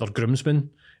getting like their groomsmen,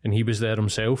 and he was there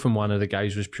himself, and one of the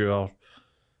guys was pure,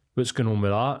 what's going on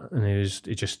with that? And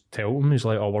he just told him, he's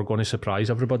like, oh, we're going to surprise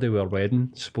everybody with our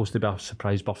wedding. It's supposed to be a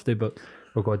surprise birthday, but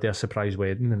we're going to do a surprise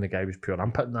wedding. And the guy was pure,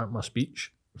 I'm putting that in my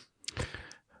speech.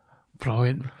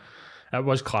 Brilliant. It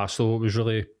was class though. It was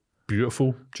really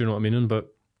beautiful. Do you know what I mean?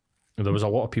 But there was a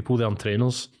lot of people there in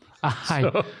trainers.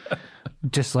 Aye.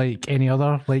 Just like any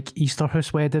other like Easter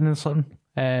house wedding or something.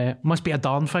 Must be a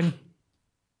darn thing.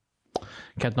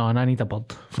 Kidding on, I need a bird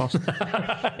first.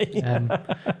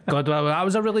 God, well, that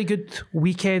was a really good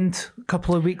weekend,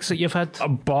 couple of weeks that you've had.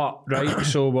 But, right,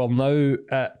 so we're now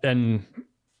in,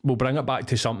 we'll bring it back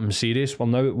to something serious. We're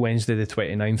now at Wednesday the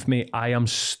 29th, mate. I am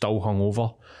still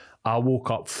hungover. I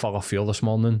woke up full of fear this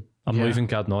morning. I'm not even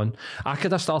kidding on. I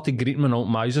could have started greeting my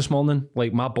own eyes this morning.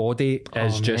 Like, my body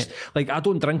is just, mate. like, I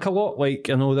don't drink a lot. Like,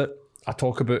 I know that I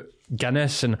talk about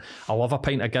Guinness and I love a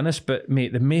pint of Guinness, but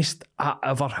mate, the most I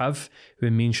ever have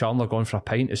when me and Sean are going for a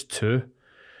pint is 2,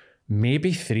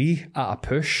 maybe 3 at a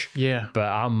push. Yeah. But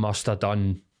I must have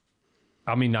done,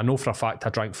 I mean, I know for a fact I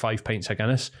drank 5 pints of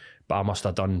Guinness, but I must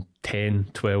have done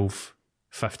 10, 12,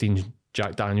 15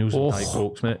 Jack Daniels and Diet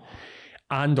Cokes, mate.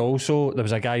 And also, there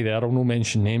was a guy there, I'll not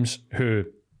mention names, who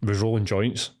was rolling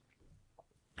joints.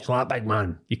 He's like, big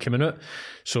man, you coming out?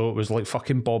 So it was like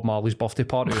fucking Bob Marley's birthday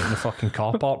party in the fucking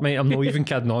car park, mate. I'm not even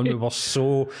kidding on. We were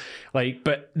so, like,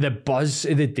 but the buzz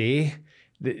of the day,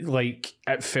 like,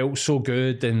 it felt so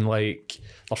good. And, like,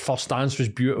 our first dance was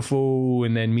beautiful.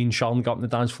 And then me and Sean got up on the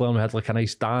dance floor and we had, like, a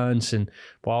nice dance and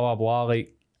blah, blah, blah.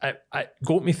 Like, it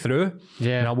got me through.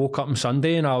 Yeah. And I woke up on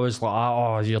Sunday and I was like,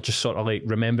 oh, you're just sort of, like,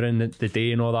 remembering the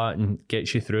day and all that and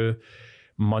gets you through.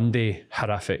 Monday,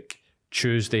 horrific.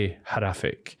 Tuesday,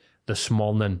 horrific. This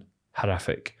morning,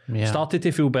 horrific. Yeah. Started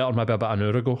to feel better maybe about an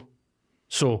hour ago.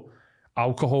 So,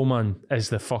 alcohol, man, is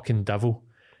the fucking devil.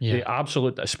 Yeah. The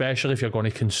absolute, especially if you're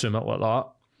going to consume it like that.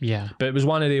 Yeah. But it was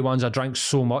one of the ones I drank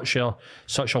so much here,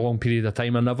 such a long period of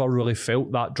time. I never really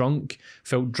felt that drunk.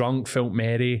 Felt drunk, felt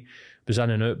merry, was in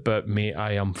and out. But mate,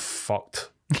 I am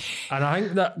fucked And I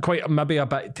think that quite maybe a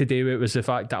bit today it was the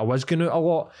fact that I was going out a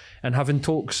lot and having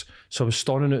talks, so I was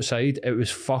standing outside. It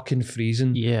was fucking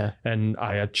freezing. Yeah. And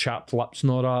I had chapped lips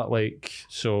and all that, like,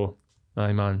 so,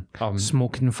 aye man.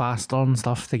 Smoking faster and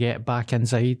stuff to get back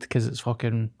inside because it's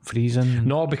fucking freezing.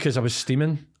 No, because I was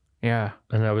steaming. Yeah.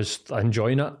 And I was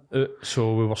enjoying it.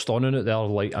 So we were standing out there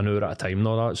like an hour at a time and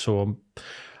all that. So I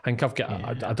think I've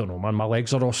got, I don't know, man, my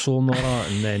legs are all sore and all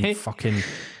that. And then fucking,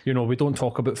 you know, we don't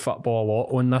talk about football a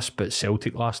lot on this, but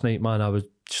Celtic last night, man, I was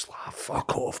just like,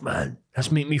 fuck off, man.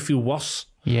 This made me feel worse.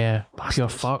 Yeah, pure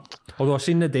fucked. Although I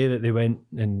seen the day that they went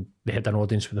and they had an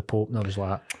audience with the Pope, and I was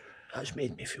like, that's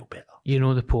made me feel better. You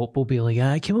know, the Pope will be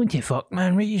like, come on to fuck,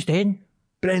 man, what are you doing?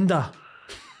 Brenda.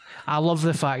 I love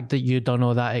the fact that you done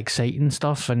all that exciting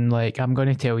stuff, and like, I'm going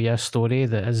to tell you a story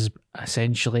that is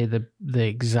essentially the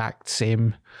exact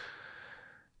same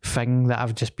thing that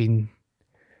I've just been,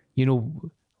 you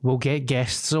know, we'll get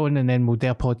guests on and then we'll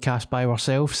do a podcast by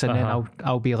ourselves, and then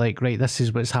I'll be like, right, this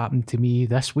is what's happened to me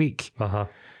this week.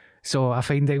 So I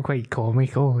find it quite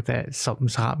comical that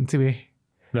something's happened to me.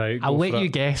 Right, I'll let you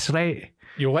guess, right?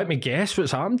 You'll let me guess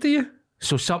what's happened to you?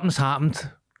 So something's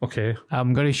happened. Okay.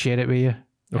 I'm going to share it with you.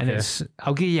 And Okay.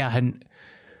 I'll give you a hint.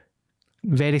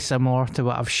 Very similar to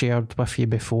what I've shared with you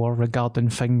before regarding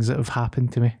things that have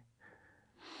happened to me.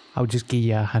 I'll just give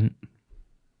you a hint.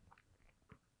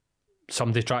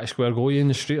 Somebody try to square goal you in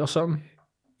the street or something?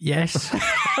 Yes.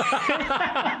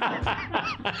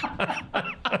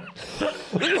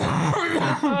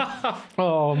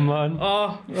 Oh, man.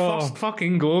 First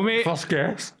fucking go, mate. First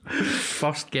guess.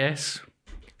 First guess.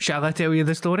 Shall I tell you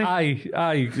the story?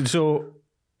 Aye. So,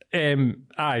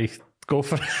 aye. Go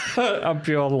for it. I'm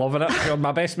pure loving it. You're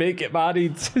my best mate get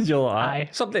married. You're like, Aye.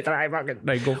 Somebody try fucking.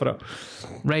 Right, go for it.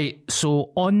 Right,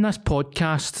 so on this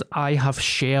podcast, I have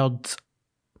shared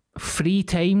 3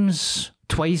 times,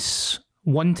 twice.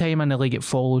 One time I nearly get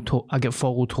followed. I get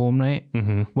followed home, right,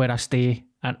 where I stay,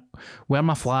 and where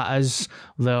my flat is.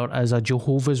 There is a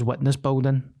Jehovah's Witness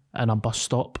building and a bus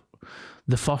stop.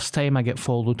 The first time I get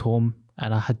followed home,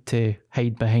 and I had to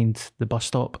hide behind the bus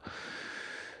stop.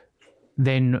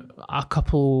 Then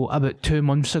about 2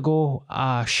 months ago,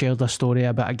 I shared a story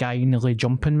about a guy nearly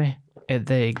jumping me at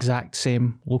the exact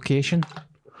same location.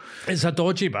 It's a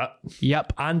dodgy bit.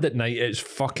 Yep. And at night, it's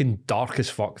fucking dark as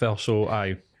fuck there. So,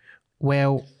 aye.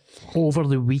 Well, over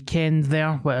the weekend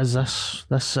there, what is this?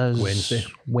 This is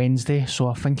Wednesday, so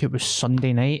I think it was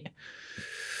Sunday night.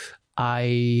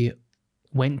 I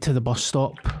went to the bus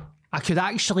stop. I could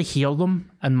actually hear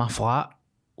them in my flat,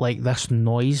 like this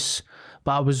noise,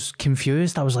 but I was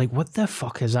confused. I was like, what the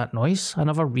fuck is that noise? I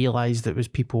never realised it was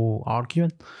people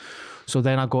arguing. So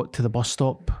then I got to the bus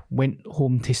stop, went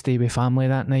home to stay with family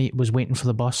that night, was waiting for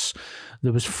the bus.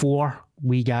 There was 4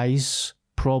 wee guys,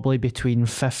 probably between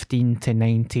 15 to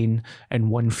 19, and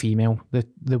 1 female.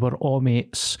 They were all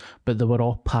mates, but they were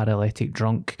all paralytic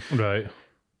drunk. Right.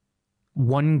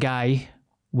 One guy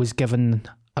was giving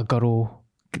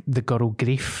the girl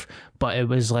grief, but it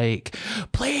was like,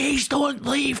 please don't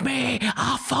leave me,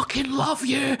 I fucking love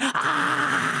you.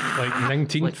 Ah! Like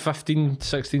 19, 15,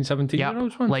 16, 17 year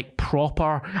olds, man? Like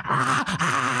proper.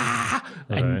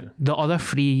 And Right. the other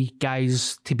 3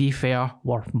 guys, to be fair,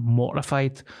 were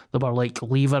mortified. They were like,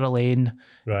 leave her alone,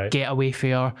 Right. get away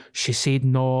from her. She said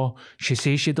no. She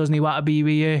says she doesn't want to be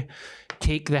with you.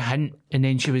 Take the hint. And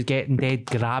then she was getting dead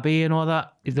grabby and all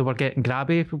that. They were getting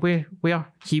grabby with her.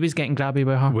 He was getting grabby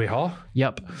with her. With her?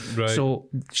 Yep. Right. So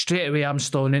straight away I'm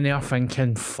standing there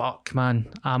thinking, fuck man,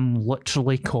 I'm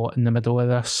literally caught in the middle of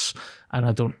this and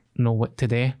I don't know what to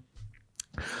do.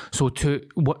 So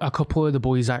a couple of the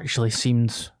boys actually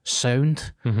seemed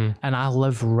sound, and I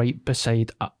live right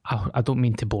beside. I don't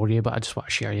mean to bore you, but I just want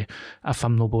to share you. If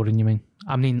I'm not boring you,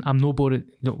 I mean I'm not boring.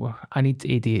 No, I need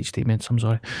ADHD meds. I'm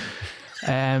sorry.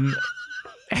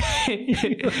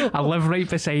 I live right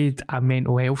beside a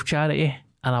mental health charity,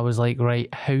 and I was like,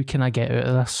 right, how can I get out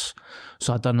of this?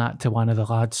 So I done that to one of the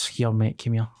lads. Here, mate,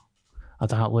 come here. I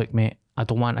done, look, mate, I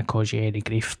don't want to cause you any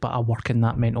grief, but I work in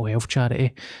that mental health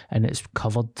charity and it's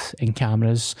covered in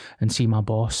cameras. And see my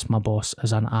boss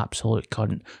is an absolute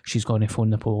cunt. She's going to phone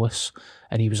the police.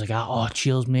 And he was like, oh,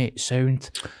 cheers, mate, sound.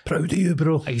 Proud of you,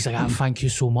 bro. He's like, thank you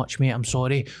so much, mate, I'm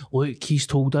sorry. Look, he's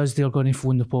told us they're going to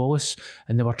phone the police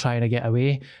and they were trying to get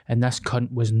away. And this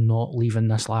cunt was not leaving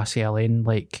this lassie alone,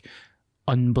 like,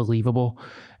 unbelievable.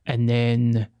 And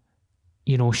then,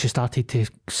 you know, she started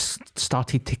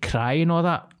to cry and all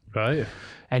that. Right.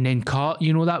 And then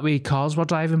that way cars were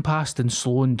driving past and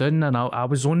slowing down, and I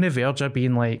was on the verge of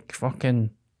being like fucking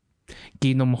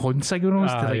giving them horn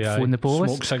signals to phone the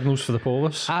police. Smoke signals for the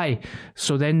police. Aye.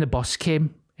 So then the bus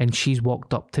came and she's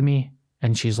walked up to me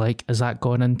and she's like, is that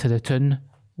gone into the tune?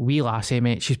 Wee lassie,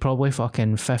 mate, she's probably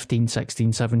fucking 15,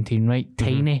 16, 17, right?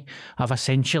 Tiny. I've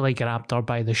essentially grabbed her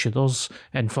by the shoulders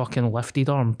and fucking lifted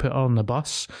her and put her on the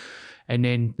bus. And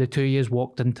then the two of us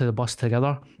walked into the bus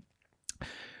together.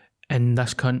 And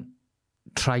this cunt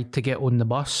tried to get on the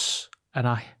bus, and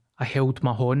I held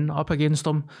my horn up against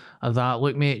him. I thought,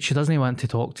 look, mate, she doesn't want to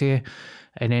talk to you.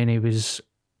 And then he was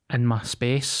in my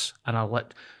space, and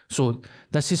so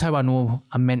this is how I know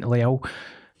I'm mentally ill.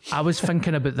 I was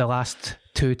thinking about the last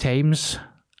 2 times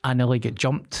I nearly get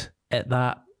jumped at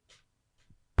that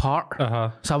part.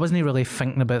 So I wasn't really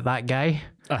thinking about that guy.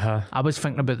 I was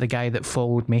thinking about the guy that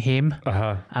followed me home.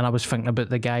 And I was thinking about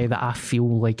the guy that I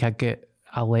feel like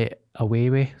I let away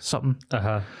with something.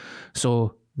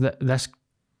 So this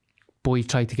boy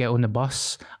tried to get on the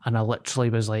bus, and I literally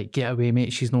was like, get away,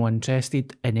 mate, she's not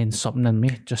interested. And then something in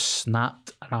me just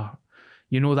snapped, and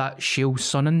you know that Chael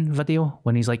Sonnen video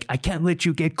when he's like, I can't let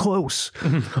you get close?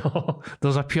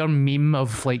 There's a pure meme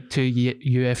of like 2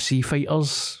 UFC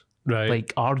fighters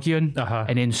like arguing,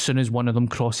 and then as soon as one of them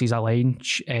crosses a line,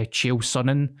 Chael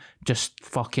Sonnen just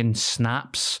fucking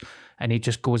snaps, and he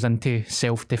just goes into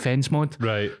self-defense mode.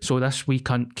 So this wee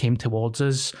cunt came towards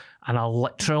us, and I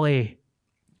literally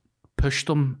pushed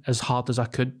him as hard as I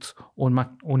could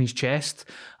on his chest,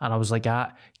 and I was like,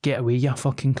 get away, you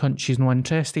fucking cunt, she's not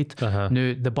interested.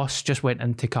 Now the bus just went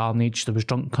into carnage. There was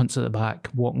drunk cunts at the back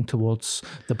walking towards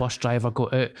the bus driver,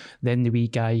 got out, then the wee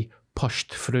guy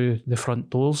pushed through the front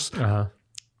doors.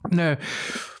 Now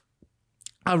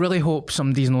I really hope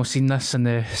somebody's not seen this in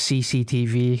the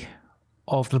CCTV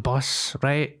of the bus,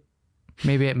 right?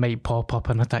 Maybe it might pop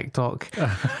up on a TikTok.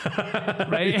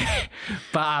 Right?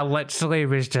 But I literally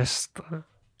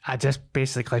I just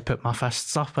basically put my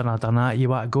fists up and I done that. You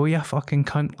want to go, you fucking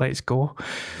cunt? Let's go.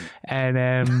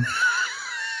 And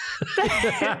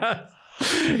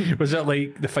was it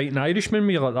like the Fighting Irishman?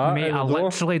 Me like that? mate, I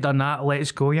literally done that.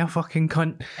 Let's go, you fucking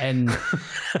cunt. And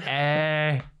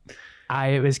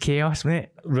it was chaos, mate.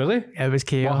 Really? It was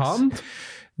chaos. What happened?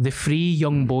 The 3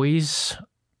 young boys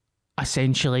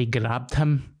essentially grabbed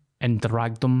him and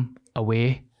dragged him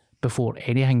away before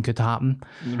anything could happen.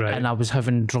 And I was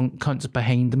having drunk cunts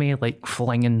behind me, like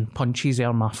flinging punches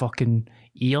out my fucking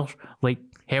ear, like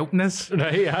helping us.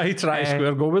 I try to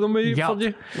square go with them for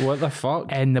you. What the fuck?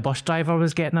 And the bus driver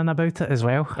was getting in about it as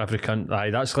well. Every cunt.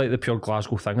 That's like the pure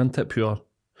Glasgow thing, isn't it? Pure.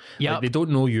 Like, they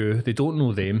don't know you, they don't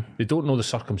know them, they don't know the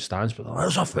circumstance, but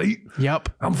there's a fight.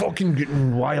 I'm fucking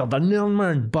getting wired in there,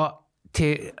 man. But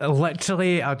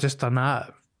literally, I just done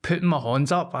that, putting my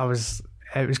hands up.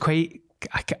 It was quite.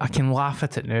 I can laugh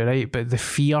at it now, right? But the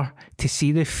fear, to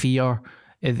see the fear,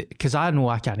 because I know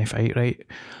I can't fight, right?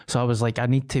 So I was like,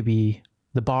 the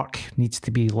bark needs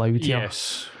to be loud here.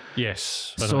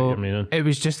 Yes. I know So what you're meaning. it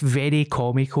was just very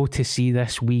comical to see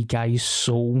this wee guy's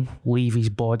soul leave his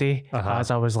body as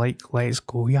I was like, let's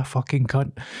go, you fucking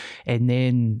cunt. And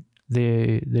then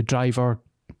the driver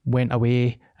went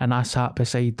away, and I sat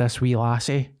beside this wee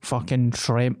lassie, fucking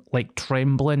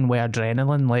trembling with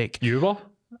adrenaline. Like, you were?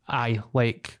 Aye,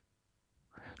 like,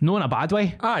 no in a bad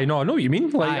way. Aye, no, I know what you mean.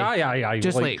 Like, aye.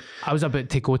 Just like I was about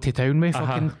to go to town with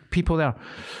fucking people there,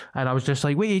 and I was just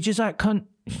like, wait, is that cunt?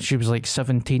 She was like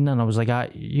 17, and I was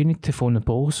like, you need to phone the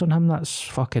police on him. That's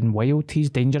fucking wild. He's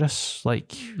dangerous.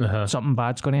 Like, something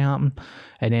bad's going to happen.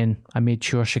 And then I made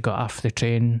sure she got off the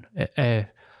train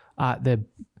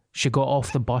she got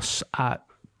off the bus at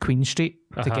Queen Street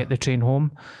to get the train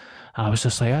home. And I was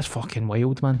just like, that's fucking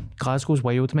wild, man. Glasgow's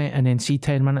wild, mate. And then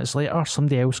 10 minutes later,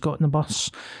 somebody else got in the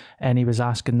bus, and he was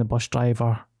asking the bus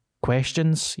driver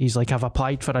questions. He's like, I've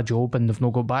applied for a job and they've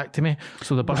not got back to me.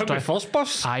 So the bus driver, first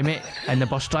bus? aye, mate. And the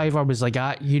bus driver was like,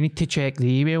 you need to check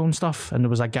the email and stuff. And there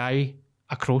was a guy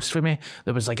across from me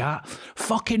that was like,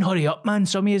 fucking hurry up, man,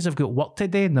 some of yous have got work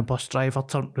today. And the bus driver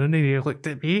turned around and he looked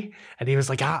at me and he was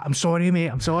like, I'm sorry, mate,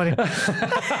 I'm sorry.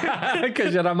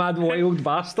 Because you're a mad wild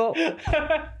bastard.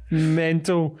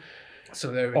 Mental.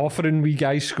 So there offering wee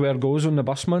guys square goes on the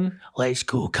bus, man. Let's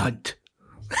go, cunt.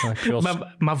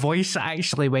 My voice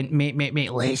actually went,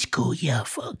 mate, let's go, you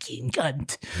fucking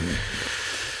cunt.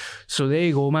 So there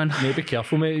you go, man. Mate, be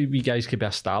careful, mate. You guys could be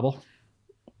a stabber.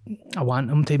 I want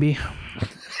them to be.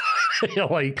 You're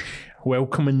like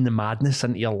welcoming the madness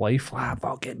into your life.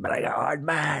 Fucking bring it on,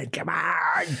 man. Come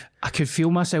on. I could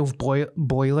feel myself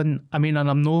boiling. I mean, and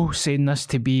I'm not saying this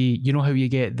to be, you know how you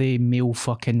get the male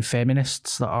fucking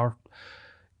feminists that are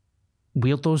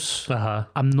weirdos?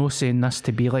 I'm not saying this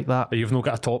to be like that. But you've not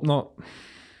got a top knot.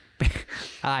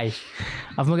 Aye.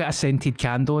 I've not got a scented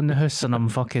candle in the house and I'm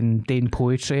fucking doing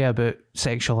poetry about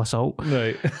sexual assault.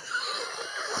 Right.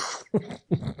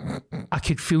 I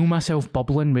could feel myself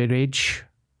bubbling with rage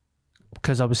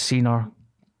because I was seeing her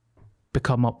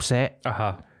become upset.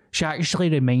 She actually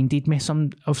reminded me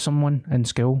of someone in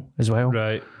school as well.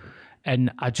 Right.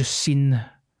 And I just seen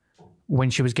when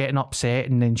she was getting upset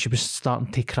and then she was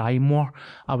starting to cry more,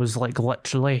 I was like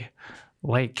literally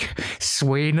like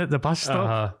swaying at the bus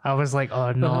stop. I was like,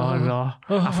 oh no.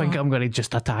 I think I'm going to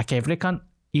just attack every cunt.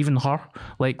 Even her,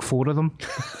 like 4 of them.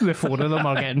 The 4 of them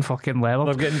are getting fucking leveled.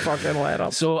 They're getting fucking let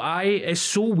up. So it's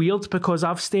so weird because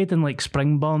I've stayed in like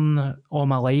Springburn all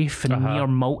my life and near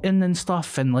Moulton and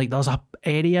stuff, and like there's a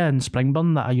area in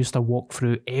Springburn that I used to walk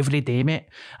through every day, mate.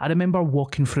 I remember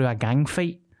walking through a gang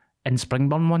fight in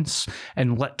Springburn once,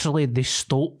 and literally they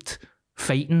stopped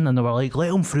fighting and they were like, let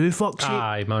them through, fuck's sake.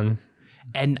 Aye, man.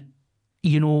 And,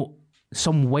 you know,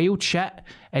 some wild shit,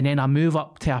 and then I move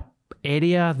up to a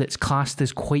area that's classed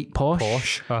as quite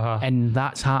posh, and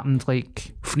that's happened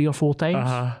like 3 or 4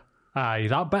 times. Aye,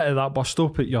 that bit of that bus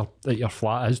stop at your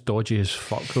flat is dodgy as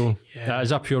fuck though. It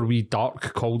is a pure wee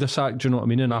dark cul-de-sac, do you know what I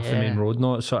mean, and off the main road and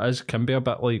all that, so it can be a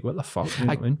bit like, what the fuck, you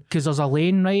know what I mean? Because there's a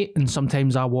lane, right, and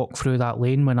sometimes I walk through that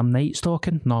lane when I'm night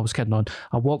stalking. No, I was kidding on.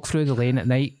 I walk through the lane at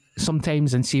night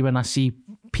sometimes and see when I see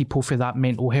people for that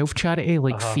mental health charity,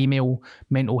 like female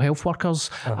mental health workers,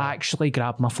 I actually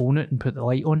grab my phone out and put the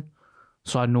light on.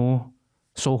 So I know,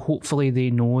 so hopefully they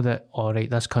know that, all right,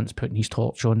 this cunt's putting his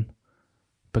torch on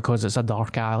because it's a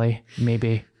dark alley.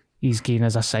 Maybe he's getting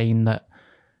as a sign that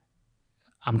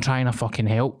I'm trying to fucking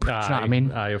help. Do you know what I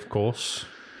mean? Aye, of course.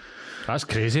 That's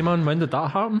crazy, man. When did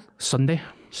that happen? Sunday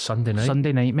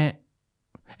night, mate.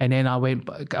 And then I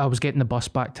was getting the bus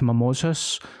back to my mom's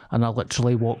house, and I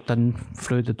literally walked in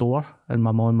through the door, and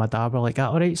my mum and my dad were like,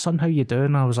 all right, son, how you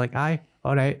doing? I was like, aye,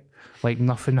 all right. Like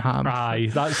nothing happened. Aye,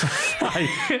 that's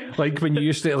like when you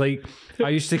used to, like, I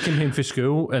used to come home from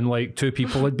school and like 2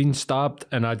 people had been stabbed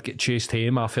and I'd get chased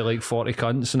home after like 40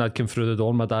 cunts, and I'd come through the door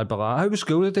and my dad would be like, how was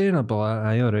school today? And I'd be like,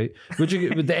 aye, all right. Would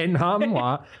the end happen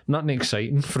like that? Nothing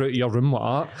exciting through your room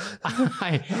like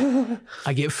that.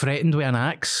 I get threatened with an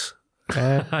axe.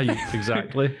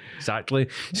 Exactly.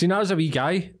 See, now as a wee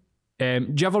guy,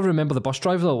 do you ever remember the bus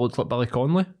driver that looked like Billy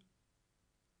Connolly?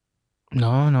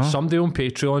 No. Somebody on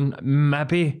Patreon,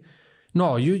 maybe.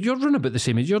 No, you're running about the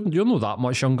same age. You're not that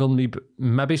much younger than me, but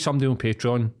maybe somebody on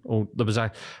Patreon. Oh, there was a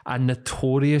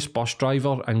notorious bus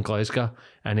driver in Glasgow,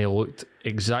 and he looked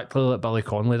exactly like Billy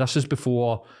Connolly. This is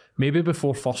before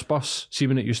First Bus. See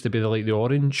when it used to be the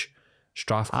orange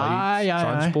Strathclyde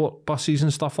transport buses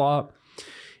and stuff like that.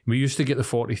 We used to get the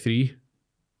 43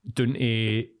 down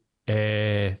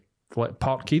to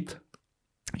Parkhead.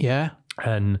 Yeah.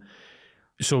 And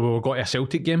so we got to a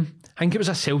Celtic game. I think it was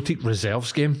a Celtic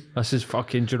reserves game. This is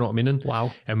fucking, do you know what I mean?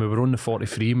 Wow. And we were on the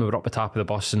 43 and we were up the top of the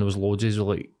bus, and there was loads of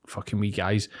like fucking wee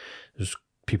guys. There's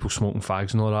people smoking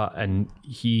fags and all that. And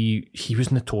he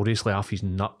was notoriously off his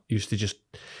nut. He used to just,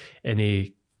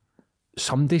 and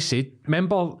somebody said,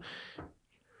 remember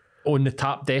on the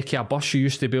top deck of a bus, you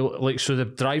used to be like, so the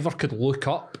driver could look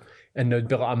up and there'd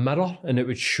be like a mirror and it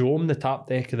would show him the top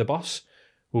deck of the bus.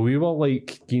 Well, we were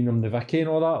like giving him the Vicky and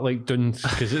all that, like doing,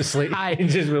 because it's like,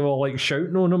 we were like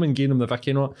shouting on him and giving him the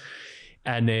Vicky and all that.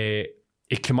 And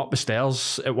he came up the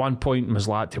stairs at one point and was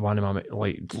like to one of my,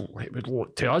 like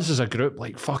to us as a group,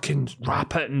 like, fucking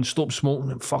wrap it and stop smoking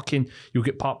and fucking, you'll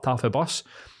get popped off the bus.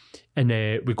 And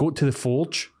we go to the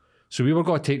Forge. So we were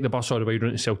going to take the bus all the way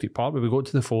down to Celtic Park, but we got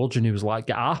to the Forge and he was like,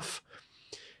 get off.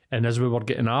 And as we were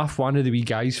getting off, one of the wee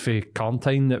guys for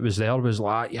Carntine that was there was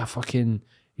like,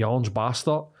 you orange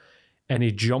bastard. And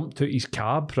he jumped out his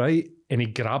cab, right? And he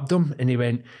grabbed him and he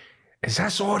went, is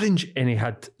this orange? And he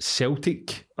had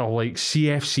Celtic or like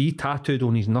CFC tattooed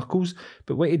on his knuckles.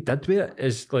 But what he did with it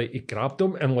is like he grabbed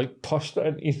him and like pushed it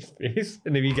in his face.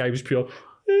 And the wee guy was pure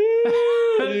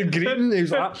greeting. He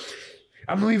was like,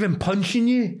 I'm not even punching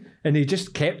you. And he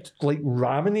just kept like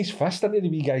ramming his fist into the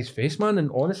wee guy's face, man.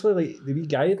 And honestly, like the wee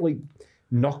guy had like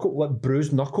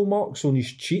bruised knuckle marks on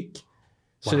his cheek.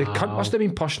 So the cunt must have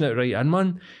been pushing it right in,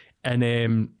 man.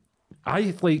 And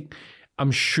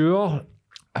I'm sure,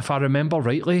 if I remember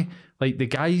rightly, like the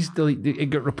guys, it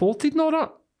got reported and all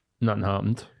that. Nothing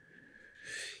happened.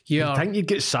 Yeah. I think you'd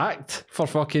get sacked for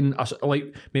fucking,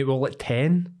 like, maybe we're like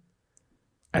 10.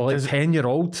 Or like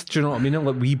 10-year-old, do you know what I mean?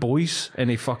 Like wee boys, and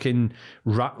he fucking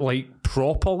like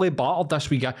properly battered this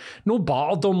wee guy. No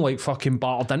battered him, like fucking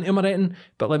battered into him or anything,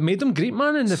 but like made him great,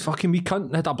 man, and the fucking wee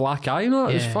cunt had a black eye and all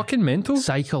that. It was fucking mental.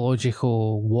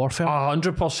 Psychological warfare.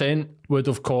 100% would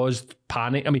have caused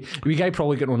panic. I mean, the wee guy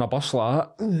probably getting on a bus like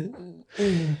that.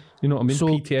 You know what I mean? So,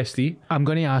 PTSD. I'm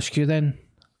going to ask you then,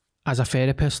 as a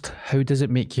therapist, how does it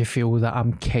make you feel that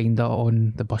I'm kinda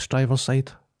on the bus driver's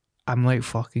side? I'm like,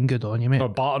 fucking good on you, mate. Or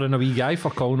battering a wee guy for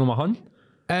calling him a hun.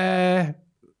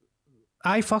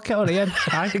 Aye, fuck it,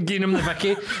 alright. Aye. Giving him the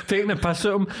Vicky, taking the piss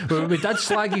at him. We did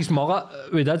slag his mullet.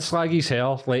 We did slag his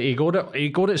hair. Like he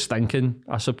got it stinking,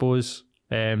 I suppose.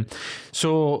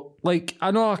 So like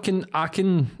I know I can.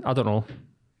 I don't know.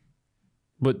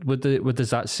 What does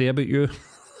that say about you?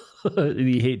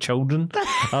 You hate children?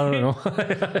 I don't know.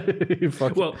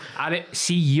 Well,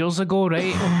 see, years ago,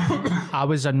 right, I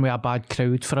was in with a bad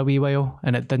crowd for a wee while,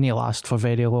 and it didn't last for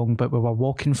very long, but we were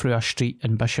walking through a street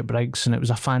in Bishopbriggs, and it was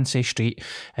a fancy street,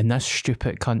 and this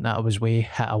stupid cunt that I was with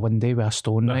hit a window with a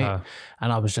stone, right?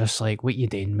 And I was just like, what you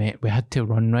doing, mate? We had to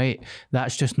run, right?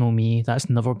 That's just no me. That's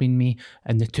never been me.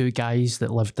 And the two guys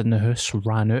that lived in the house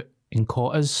ran out and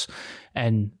caught us,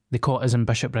 and they caught us in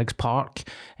Bishopbriggs Park,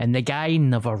 and the guy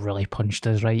never really punched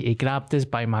us, right? He grabbed us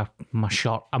by my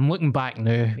shirt. I'm looking back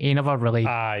now. He never really...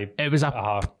 It was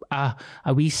a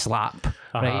wee slap,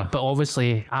 right? But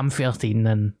obviously, I'm 13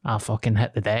 and I fucking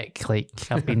hit the deck like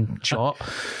I've been shot.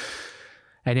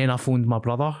 And then I phoned my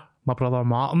brother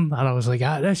Martin, and I was like,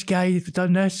 this guy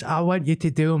done this, I want you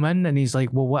to do him in. And he's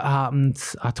like, well, what happened?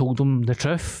 I told him the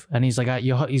truth, and he's like,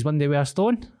 he's one day with a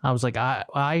stone. I was like, aye.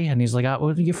 And he's like,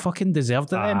 well, you fucking deserved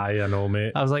it then. Aye, I know,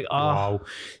 mate. I was like, wow.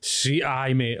 See,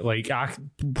 aye, mate. Like,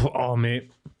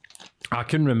 mate, I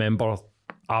can remember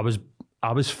I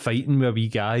was fighting with a wee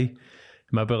guy.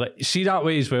 Maybe like, see that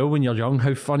way as well when you're young.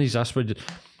 How funny is this?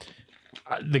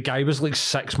 The guy was like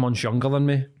 6 months younger than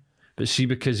me, but see,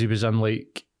 because he was in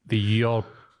like the year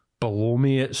below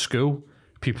me at school,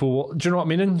 people, do you know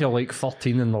what I mean? You're like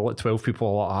 13 and they're like 12,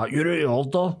 people are like, you're really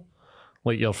older.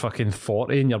 Like you're fucking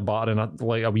 40 and you're battering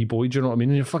like a wee boy, do you know what I mean?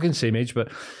 And you're fucking same age.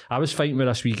 But I was fighting with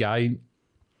this wee guy.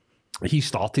 He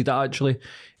started that actually.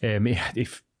 We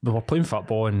were playing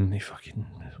football and he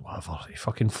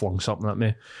fucking flung something at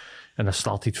me. And I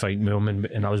started fighting with him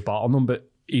and I was battering him. But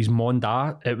his mum and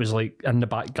dad, it was like in the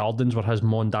back gardens where his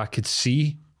mum and dad could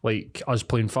see like us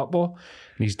playing football,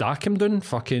 and his dad came down,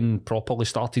 fucking properly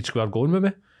started square going with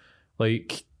me,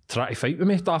 like trying to fight with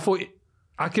me.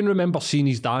 I can remember seeing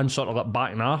his dad sort of like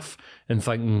backing off and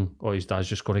thinking, oh, his dad's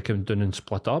just going to come down and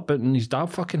split up. But his dad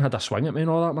fucking had a swing at me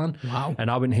and all that, man. Wow. And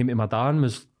I went home to my dad and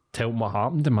was telling what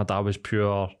happened, and my dad was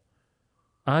pure,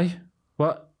 aye,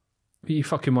 what you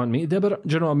fucking want me to do about it?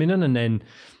 Do you know what I mean? And then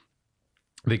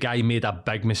the guy made a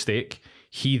big mistake.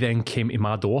 He then came to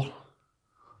my door.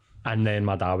 And then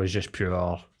my dad was just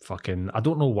pure fucking... I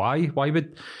don't know why. Why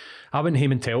would... I went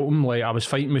home and tell him, like, I was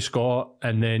fighting with Scott,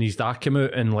 and then his dad came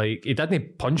out and, like, he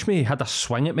didn't punch me. He had a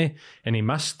swing at me, and he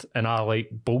missed, and I,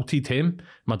 like, bolted him.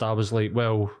 My dad was like,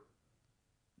 well,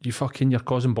 you're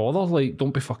causing bother. Like, don't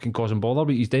be fucking causing bother,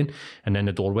 but he's doing. And then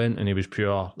the door went, and he was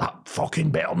pure, that fucking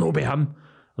better no be him.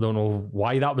 I don't know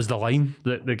why that was the line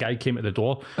that the guy came at the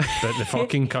door, but the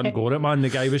fucking cunt got it, man. The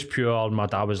guy was pure, and my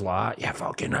dad was like, yeah,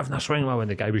 fucking having a swing, man, when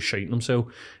the guy was shiting himself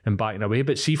and backing away.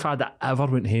 But see if I'd ever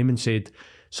went home and said,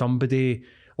 somebody,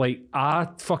 like, I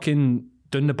fucking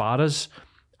down the bars,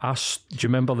 do you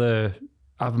remember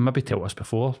I've maybe told us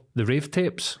before, the rave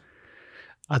tapes?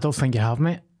 I don't think you have,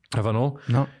 mate. Have I no?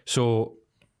 No. So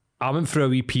I went through a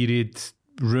wee period,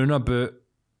 round about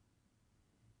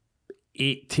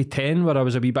 8 to 10, where I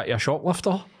was a wee bit of a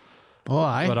shoplifter. Oh,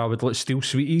 aye. Where I would like steal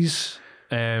sweeties,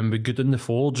 we'd go down the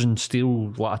forge and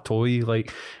steal like a toy.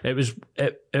 Like it was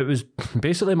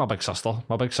basically my big sister.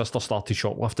 My big sister started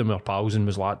shoplifting with her pals and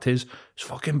was like, "It's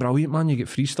fucking brilliant, man. You get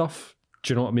free stuff."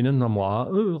 Do you know what I mean? And I'm like,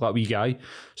 oh, that wee guy.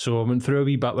 So I went through a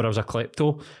wee bit where I was a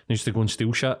klepto and used to go and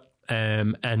steal shit.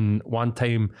 And one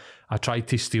time I tried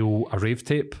to steal a rave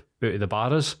tape out of the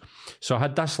bars. So I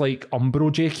had this like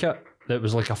Umbro jacket that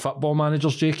was like a football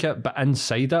manager's jacket, but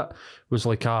inside it was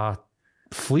like a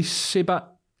fleecey bit,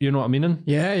 you know what I mean?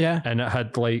 Yeah, yeah. And it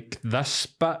had like this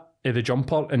bit of the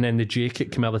jumper and then the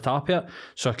jacket came out the top of it.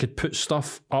 So I could put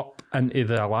stuff up into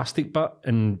the elastic bit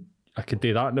and I could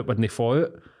do that and it wouldn't fall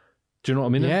out. Do you know what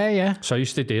I mean? Yeah, yeah. So I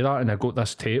used to do that and I got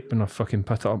this tape and I fucking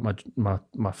put it up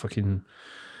my fucking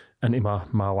into my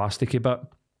elasticy bit.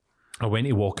 I went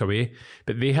to walk away,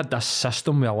 but they had this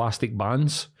system with elastic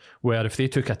bands where if they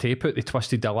took a tape out, they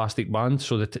twisted the elastic band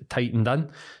so that it tightened in.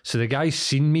 So the guy's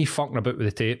seen me fucking about with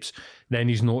the tapes, then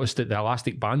he's noticed that the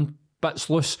elastic band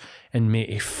bit's loose, and mate,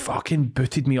 he fucking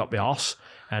booted me up the arse,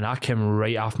 and I came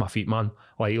right off my feet, man.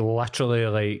 Like literally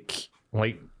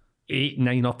like 8,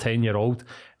 9 or 10 year old.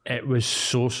 It was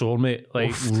so sore, mate.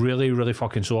 Like really, really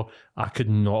fucking sore. I could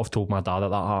not have told my dad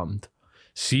that happened.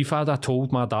 See if I'd have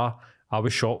told my dad I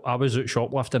was out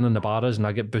shoplifting in the bars and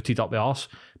I get booted up the arse,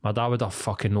 my dad would have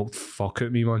fucking knocked the fuck out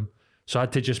of me, man. So I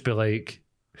had to just be like,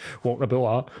 walking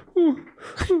about like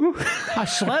I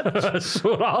slipped.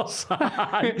 sore arse.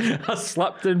 I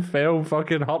slipped and fell,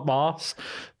 fucking hurt my arse.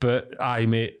 But aye,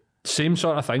 mate, same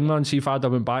sort of thing, man. See if I'd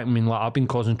have went back and been like, I've been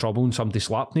causing trouble and somebody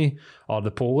slapped me, or the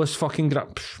police fucking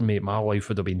grip, mate, my life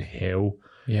would have been hell.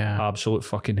 Yeah. Absolute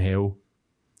fucking hell.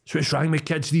 So what's wrong with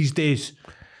kids these days?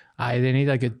 Aye, they need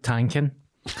a good tanking.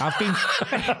 I've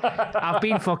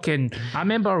been fucking. I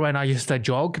remember when I used to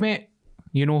jog, mate.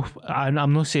 You know, and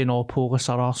I'm not saying all police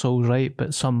are arseholes, right?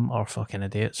 But some are fucking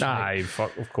idiots. Right? Aye,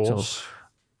 fuck, of course. So,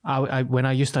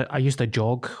 I used to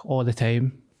jog all the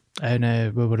time,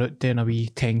 and we were out doing a wee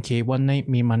 10k one night,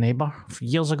 me and my neighbour,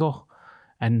 years ago,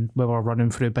 and we were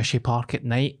running through Bishy Park at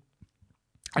night,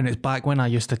 and it's back when I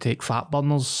used to take fat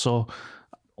burners, so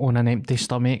on an empty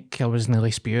stomach I was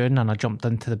nearly spewing, and I jumped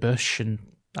into the bush and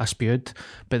I spewed,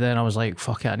 but then I was like,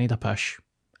 fuck it, I need a push,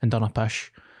 and done a push,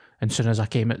 and as soon as I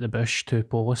came out the bush, 2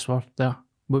 police were there.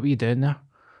 What were you doing there?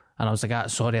 And I was like,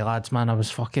 sorry lads, man, I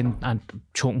was fucking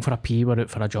choking for a pee, we're out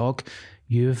for a jog.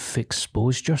 You've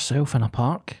exposed yourself in a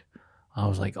park? I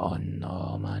was like, oh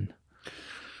no, man.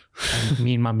 And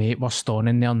me and my mate were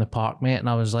standing there in the park, mate, and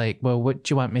I was like, well, what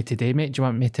do you want me to do, mate? Do you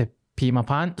want me to pee my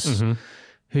pants? Mm-hmm.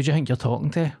 Who do you think you're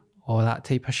talking to? All that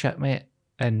type of shit, mate.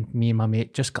 And me and my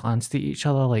mate just glanced at each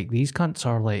other like, these cunts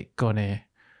are like gonna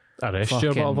Arrest you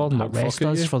or whatever, not arrest fucking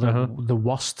us you. for the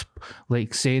worst,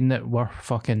 like saying that we're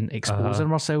fucking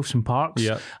exposing ourselves in parks.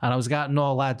 Yeah. And I was like,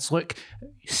 no lads, look,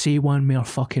 say one more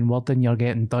fucking word and you're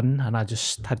getting done. And I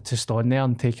just had to stand there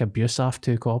and take abuse off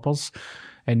 2 coppers.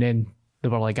 And then they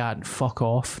were like, fuck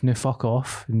off, no fuck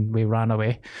off. And we ran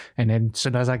away. And then as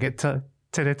soon as I get to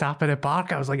the top of the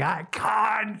park, I was like, I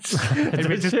can't. And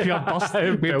we just pure burst.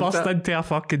 We burst into a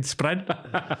fucking sprint. Do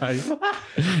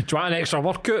you want an extra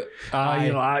workout? Aye.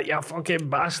 You're like, you fucking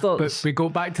bastards. But we go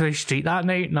back to the street that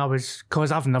night, and I was,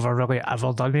 because I've never really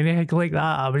ever done anything like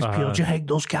that, I was pure, do you think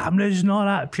those cameras and all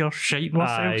that? Pure shite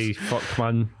myself. Aye, fuck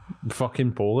man.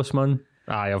 Fucking police, man.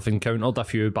 Aye, I've encountered a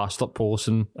few bastard police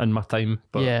in my time.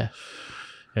 But Yeah.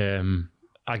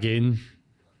 Again,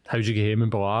 how'd you get home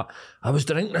and be like, I was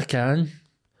drinking a can.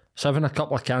 Having a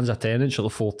couple of cans of 10 inch at the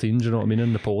 14, do you know what I mean?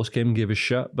 And the police came and gave us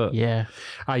shit. But Yeah.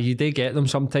 you do get them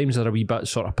sometimes. They're a wee bit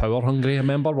sort of power hungry. I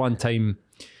remember one time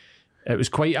it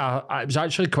was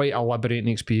actually quite a liberating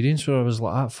experience where I was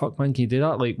like, fuck man, can you do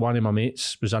that? Like one of my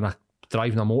mates was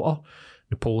driving a motor.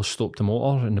 The police stopped the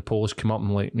motor and the police came up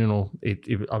and like, you know,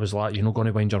 I was like, you're not going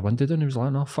to wind your window down? He was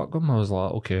like, no, fuck them. I was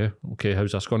like, okay,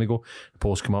 how's this going to go? The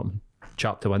police came up and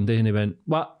chapped the window and he went,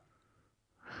 what?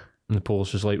 And the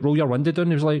police was like, roll your window down.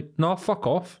 He was like, no, fuck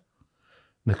off.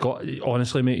 And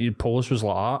honestly, mate, the police was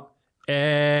like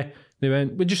that. They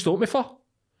went, what'd you stop me for?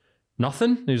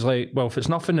 Nothing. And he was like, well, if it's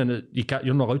nothing, and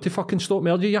you're not allowed to fucking stop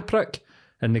me, are you prick?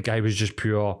 And the guy was just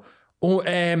pure,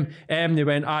 they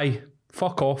went, aye,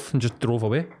 fuck off, and just drove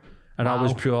away. And I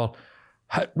was pure,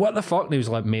 what the fuck? And he was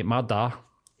like, mate, my dad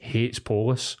hates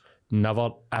police, never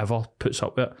ever puts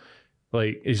up with it.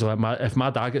 Like, he's like, if my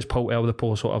dad gets pulled out of the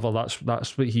police or whatever, that's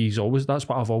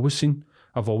what I've always seen.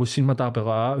 I've always seen my dad be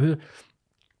like that.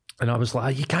 And I was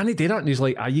like, you can't do that. And he's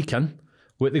like, you can.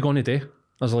 What are they going to do?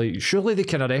 I was like, surely they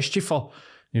can arrest you for. And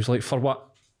he was like, for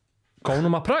what? Calling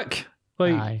him a prick?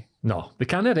 Like, Aye. No, they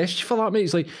can't arrest you for that, mate.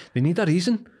 He's like, they need a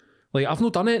reason. Like, I've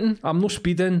not done anything. I'm not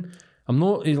speeding.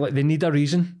 He's like, they need a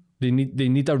reason. They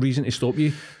need a reason to stop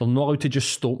you. They're not allowed to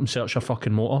just stop and search your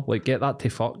fucking motor. Like, get that to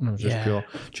fuck. And I was just pure,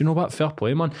 do you know what? Fair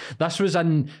play, man. This was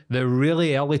in the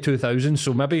really early 2000s,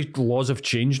 so maybe laws have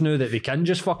changed now that they can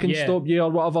just fucking stop you or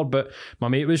whatever. But my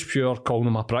mate was pure calling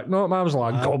him a prick. No, man, I was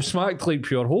like gobsmacked, like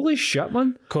pure, holy shit,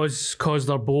 man. Cause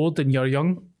they're bored and you're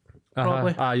young,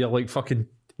 probably. You're like fucking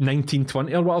 19,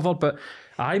 20 or whatever. But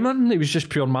aye, man, it was just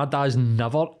pure. My dad's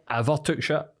never, ever took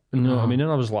shit. You know what I mean? And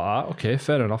I was like, okay,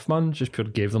 fair enough, man. Just pure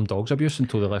gave them dogs abuse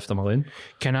until they left them alone.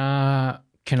 Can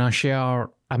I share?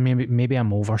 Maybe I'm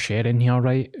oversharing here,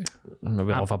 right? We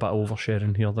love a bit of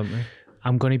oversharing here, don't we?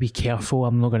 I'm going to be careful.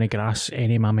 I'm not going to grass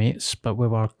any of my mates, but we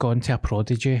were going to a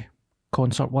Prodigy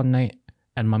concert one night,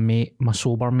 and my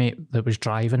sober mate that was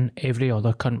driving, every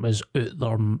other cunt was out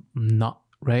their nut,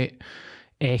 right?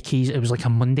 Keys. It was like a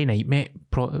Monday night, mate.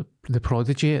 The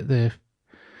Prodigy at the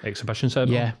exhibition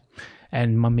centre. Yeah.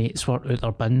 And my mates were out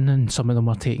their bin, and some of them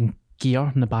were taking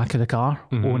gear in the back of the car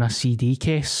on a CD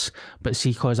case. But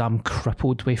see, because I'm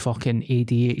crippled with fucking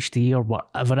ADHD or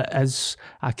whatever it is,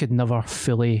 I could never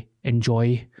fully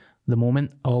enjoy the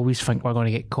moment. I always think we're going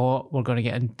to get caught, we're going to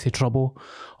get into trouble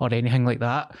or anything like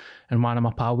that. And one of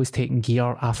my pals was taking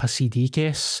gear off a CD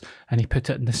case, and he put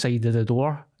it in the side of the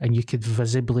door, and you could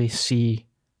visibly see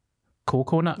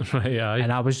coke on it. Right, aye.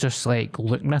 And I was just like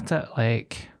looking at it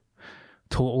like...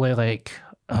 totally like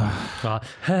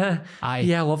Aye.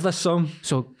 Yeah, I love this song.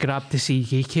 So grabbed the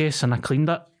CD case and I cleaned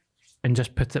it and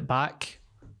just put it back.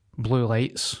 Blue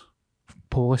lights,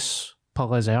 police,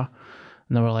 pullers there.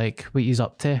 And they were like, what he's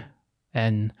up to?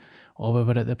 And we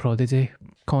were at the Prodigy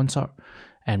concert.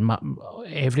 And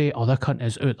every other cunt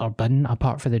is out their bin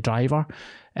apart from the driver.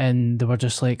 And they were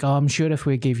just like, I'm sure if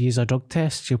we gave you a drug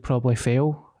test, you'll probably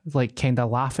fail. Like, kind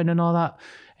of laughing and all that.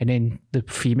 And then the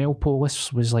female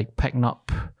police was like picking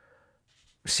up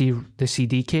the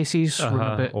CD cases.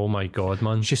 Oh my God,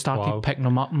 man. She started picking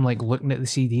them up and like looking at the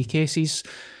CD cases.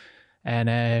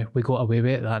 And we got away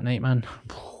with it that night, man.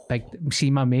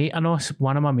 See my mate, I know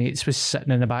one of my mates was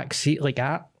sitting in the back seat like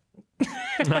that.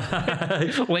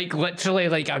 Like literally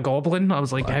like a goblin. I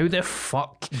was like, how the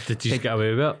fuck did you get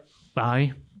away with it?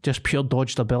 Aye, just pure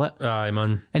dodged a bullet. Aye,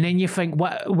 man. And then you think,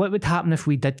 what would happen if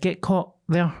we did get caught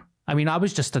there? I mean, I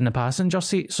was just in the passenger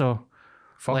seat, so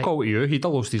fuck like, all to you. He'd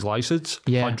have lost his license.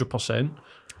 Yeah. 100%.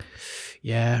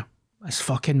 Yeah. It's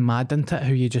fucking mad, isn't it?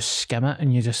 How you just skim it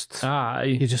and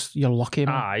you're lucky,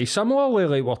 man. Aye, similarly,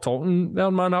 like we're talking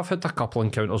there, man. I've had a couple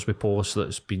encounters with police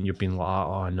you've been like,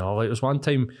 oh no. Like, there was one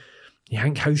time, you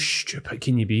think, how stupid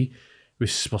can you be? We're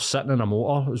sitting in a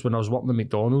motor. It was when I was working at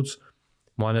McDonald's.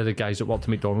 One of the guys that worked at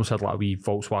McDonald's had like a wee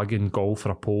Volkswagen Golf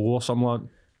or a Polo or something like that.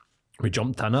 We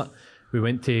jumped in it. We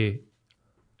went to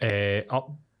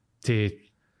up to,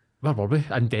 where were we?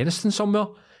 In Denniston somewhere.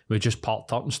 We just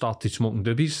parked up and started smoking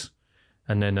doobies.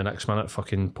 And then the next minute,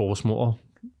 fucking police motor.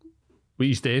 What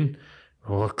he's doing?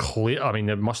 Well, clear. I mean,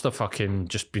 it must have fucking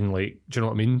just been like, do you know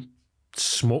what I mean?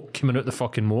 Smoke coming out the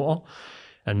fucking motor.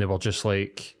 And they were just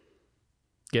like,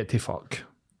 get to fuck.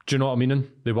 Do you know what I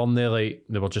mean? They weren't there like,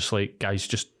 they were just like, guys,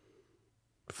 just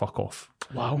fuck off.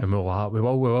 Wow. And we were like, we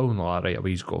will. And they're like, right,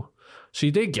 away you go. So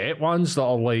you do get ones that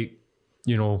are like,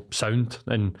 you know, sound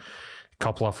and a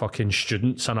couple of fucking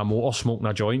students in a motor smoking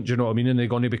a joint, do you know what I mean? And they're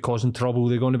going to be causing trouble,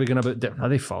 they're going to be going about, how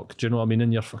they fuck, do you know what I mean?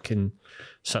 And you're fucking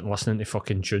sitting listening to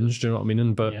fucking tunes, do you know what I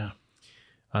mean? But, yeah.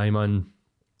 Aye, man,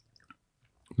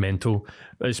 mental.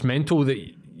 It's mental that,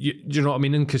 do you know what I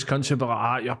mean? Because cunts will be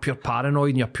like, you're pure paranoid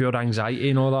and you're pure anxiety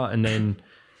and all that, and then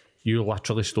you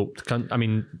literally stopped. I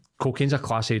mean, cocaine's a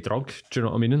class A drug, do you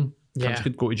know what I mean? Yeah. Cunts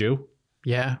could go to jail.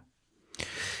 Yeah.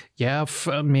 Yeah,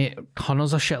 mate,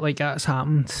 hundreds of shit like that's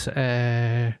happened.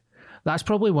 That's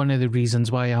probably one of the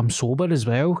reasons why I'm sober as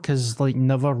well, because like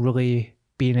never really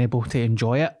being able to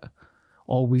enjoy it,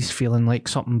 always feeling like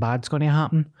something bad's going to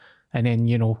happen. And then,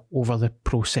 you know, over the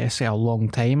process of a long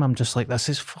time, I'm just like, this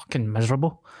is fucking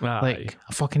miserable. Aye. Like,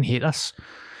 I fucking hate this.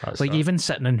 That's like, that. even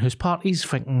sitting in house parties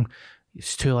thinking,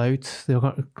 it's too loud.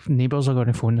 Neighbours are going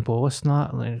to phone the police and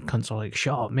that. And cunts are like,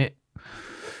 shut up, mate.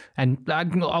 And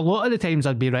a lot of the times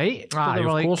I'd be right. Aye, They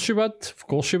were of course you would. Of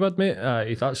course you would, mate.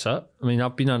 That's it. I mean,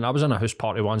 I was in a house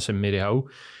party once in Maryhill,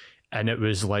 and it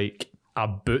was like a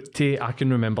booty. I can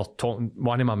remember talking,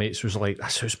 one of my mates was like,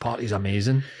 this house party's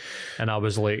amazing. And I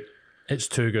was like, it's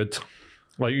too good.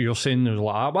 Like you're saying, it was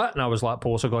like, what? And I was like,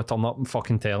 Post, I got to turn up and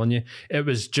fucking telling you. It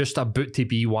was just a boot to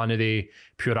be one of the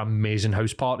pure amazing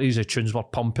house parties. The tunes were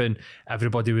pumping.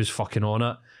 Everybody was fucking on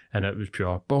it. And it was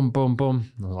pure boom, boom,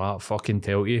 boom. I was like, I'll fucking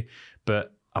tell you.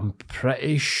 But I'm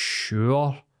pretty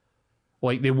sure,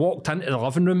 like, they walked into the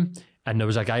living room and there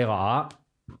was a guy like that.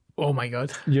 Oh my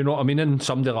God. You know what I mean? And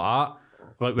somebody like that,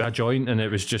 like with a joint, and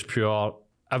it was just pure,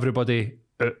 everybody,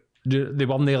 they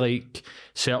weren't there like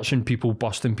searching people,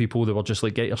 busting people. They were just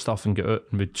like, get your stuff and get out.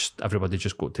 And everybody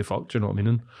just got to fuck, do you know what I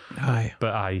mean? Aye.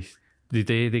 But aye,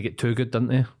 they get too good, didn't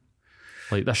they?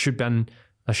 Like, this should have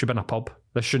been a pub.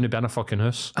 This shouldn't have been a fucking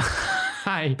house.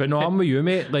 Aye. But no, I'm with you,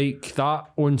 mate. Like,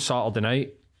 that on Saturday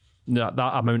night,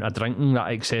 that amount of drinking,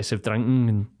 that excessive drinking,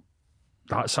 and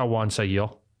that's a once a year.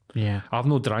 Yeah. I've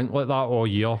no drank like that all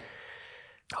year.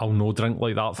 I'll no drink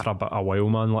like that for a while,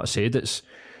 man. Like I said, it's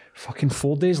fucking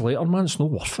 4 days later, man. It's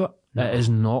not worth it. No. It is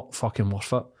not fucking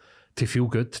worth it to feel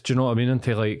good. Do you know what I mean? And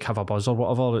to like have a buzz or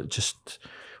whatever. It just,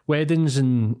 weddings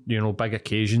and, you know, big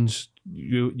occasions,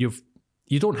 you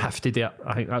don't have to do it.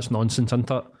 I think that's nonsense, isn't it?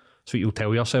 That's what you'll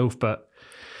tell yourself. But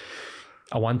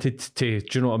I wanted to, do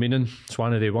you know what I mean? And it's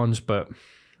one of the ones, but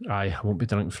I won't be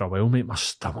drinking for a while, mate. My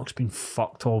stomach's been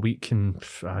fucked all week, and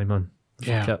aye, man.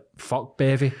 Fuck it. Fuck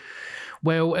bevy.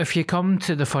 Well, if you come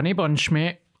to the Funny Bunch,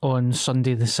 mate, on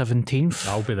Sunday the 17th,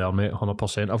 I'll be there, mate,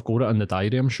 100%. I've got it in the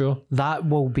diary, I'm sure.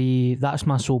 That's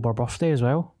my sober birthday as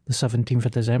well, the 17th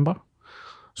of December.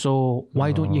 So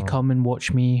why don't you come and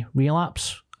watch me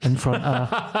relapse in front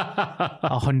of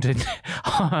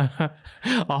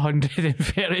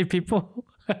 130 people?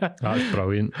 That's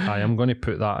brilliant. I am going to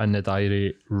put that in the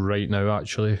diary right now,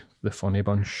 actually. The Funny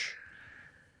Bunch.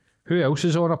 Who else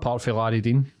is on apart from Larry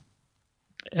Dean?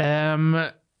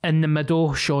 In the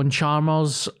middle, Sean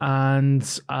Chalmers and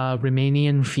a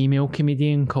Romanian female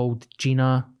comedian called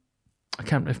Gina. I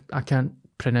can't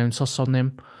pronounce her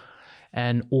surname.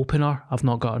 An opener. I've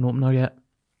not got an opener yet.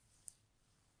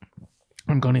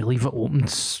 I'm going to leave it open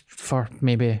for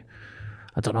maybe,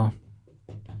 I don't know.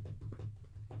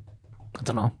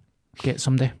 Get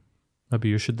somebody. Maybe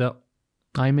you should do it.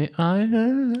 Aye, mate.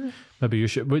 Aye. Maybe you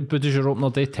should. What does your opener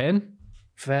day? 10?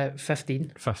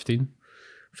 15. 15.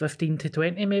 15 to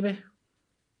 20 maybe.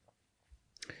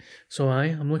 So aye,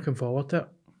 I'm looking forward to it.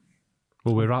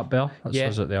 Will we wrap, Bell? That Yeah.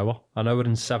 says it the hour. An hour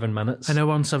and 7 minutes. An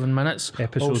hour and 7 minutes.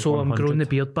 Episode also, 100. I'm growing the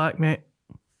beard back, mate,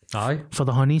 Aye. for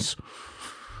the honeys.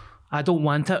 I don't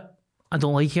want it. I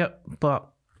don't like it,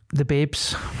 but the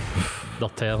babes, They're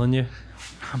telling you.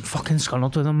 I'm fucking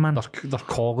scunnered with them, man. They're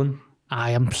calling.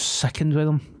 I am sickened with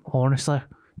them, honestly.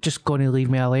 Just going to leave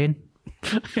me alone.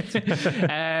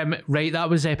 Right, that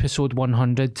was episode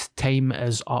 100. Time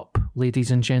is up,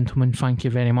 ladies and gentlemen. Thank you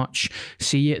very much.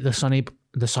 See you at the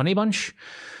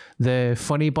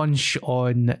Funny Bunch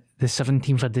on the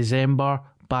 17th of December.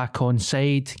 Back on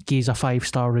side. Gives a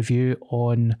 5-star review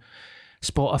on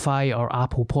Spotify or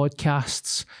Apple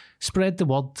Podcasts. Spread the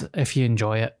word if you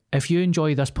enjoy it. If you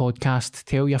enjoy this podcast,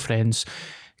 tell your friends,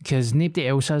 because nobody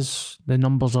else has. The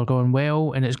numbers are going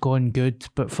well and it's going good,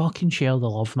 but fucking share the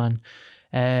love, man.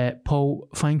 Paul,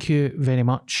 thank you very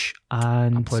much.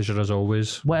 And A pleasure as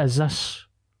always. what is this?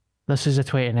 This is the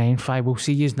 29th. I will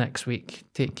see you next week.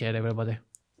 Take care, everybody.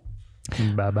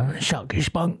 Bye-bye. Suck a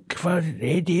spunk for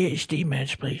ADHD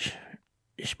meds, please.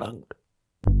 Spunk.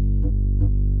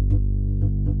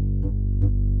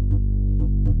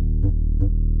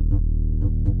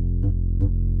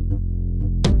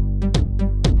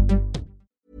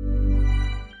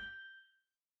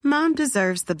 Mom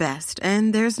deserves the best,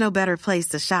 and there's no better place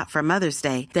to shop for Mother's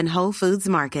Day than Whole Foods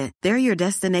Market. They're your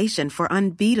destination for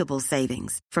unbeatable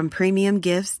savings, from premium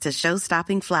gifts to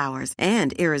show-stopping flowers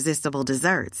and irresistible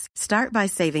desserts. Start by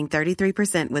saving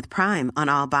 33% with Prime on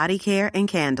all body care and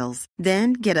candles.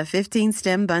 Then get a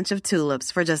 15-stem bunch of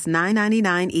tulips for just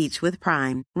 $9.99 each with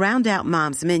Prime. Round out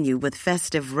Mom's menu with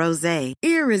festive rosé,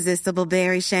 irresistible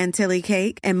berry chantilly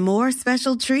cake, and more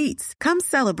special treats. Come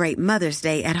celebrate Mother's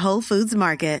Day at Whole Foods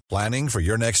Market. Planning for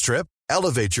your next trip?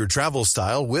 Elevate your travel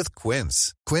style with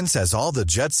Quince. Quince has all the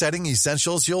jet-setting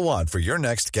essentials you'll want for your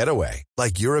next getaway,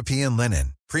 like European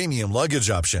linen, premium luggage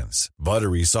options,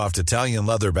 buttery soft Italian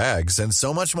leather bags, and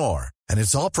so much more. And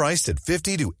it's all priced at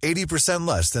 50 to 80%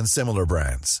 less than similar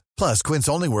brands. Plus, Quince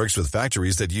only works with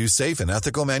factories that use safe and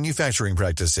ethical manufacturing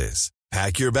practices.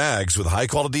 Pack your bags with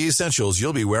high-quality essentials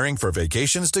you'll be wearing for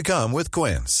vacations to come with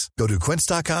Quince. Go to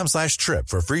quince.com/trip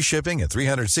for free shipping and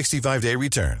 365-day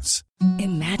returns.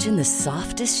 Imagine the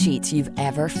softest sheets you've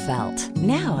ever felt.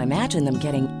 Now imagine them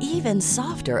getting even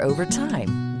softer over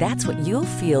time. That's what you'll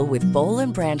feel with Boll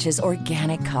 & Branch's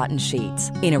organic cotton sheets.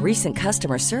 In a recent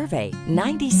customer survey,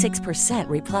 96%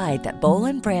 replied that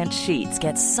Boll & Branch sheets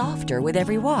get softer with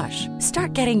every wash.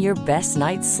 Start getting your best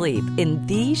night's sleep in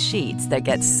these sheets that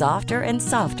get softer and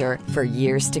softer for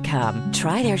years to come.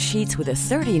 Try their sheets with a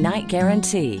 30-night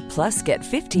guarantee. Plus, get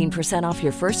 15% off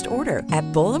your first order at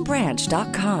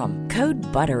bollandbranch.com. Code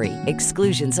BUTTERY.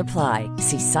 Exclusions apply.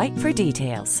 See site for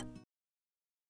details.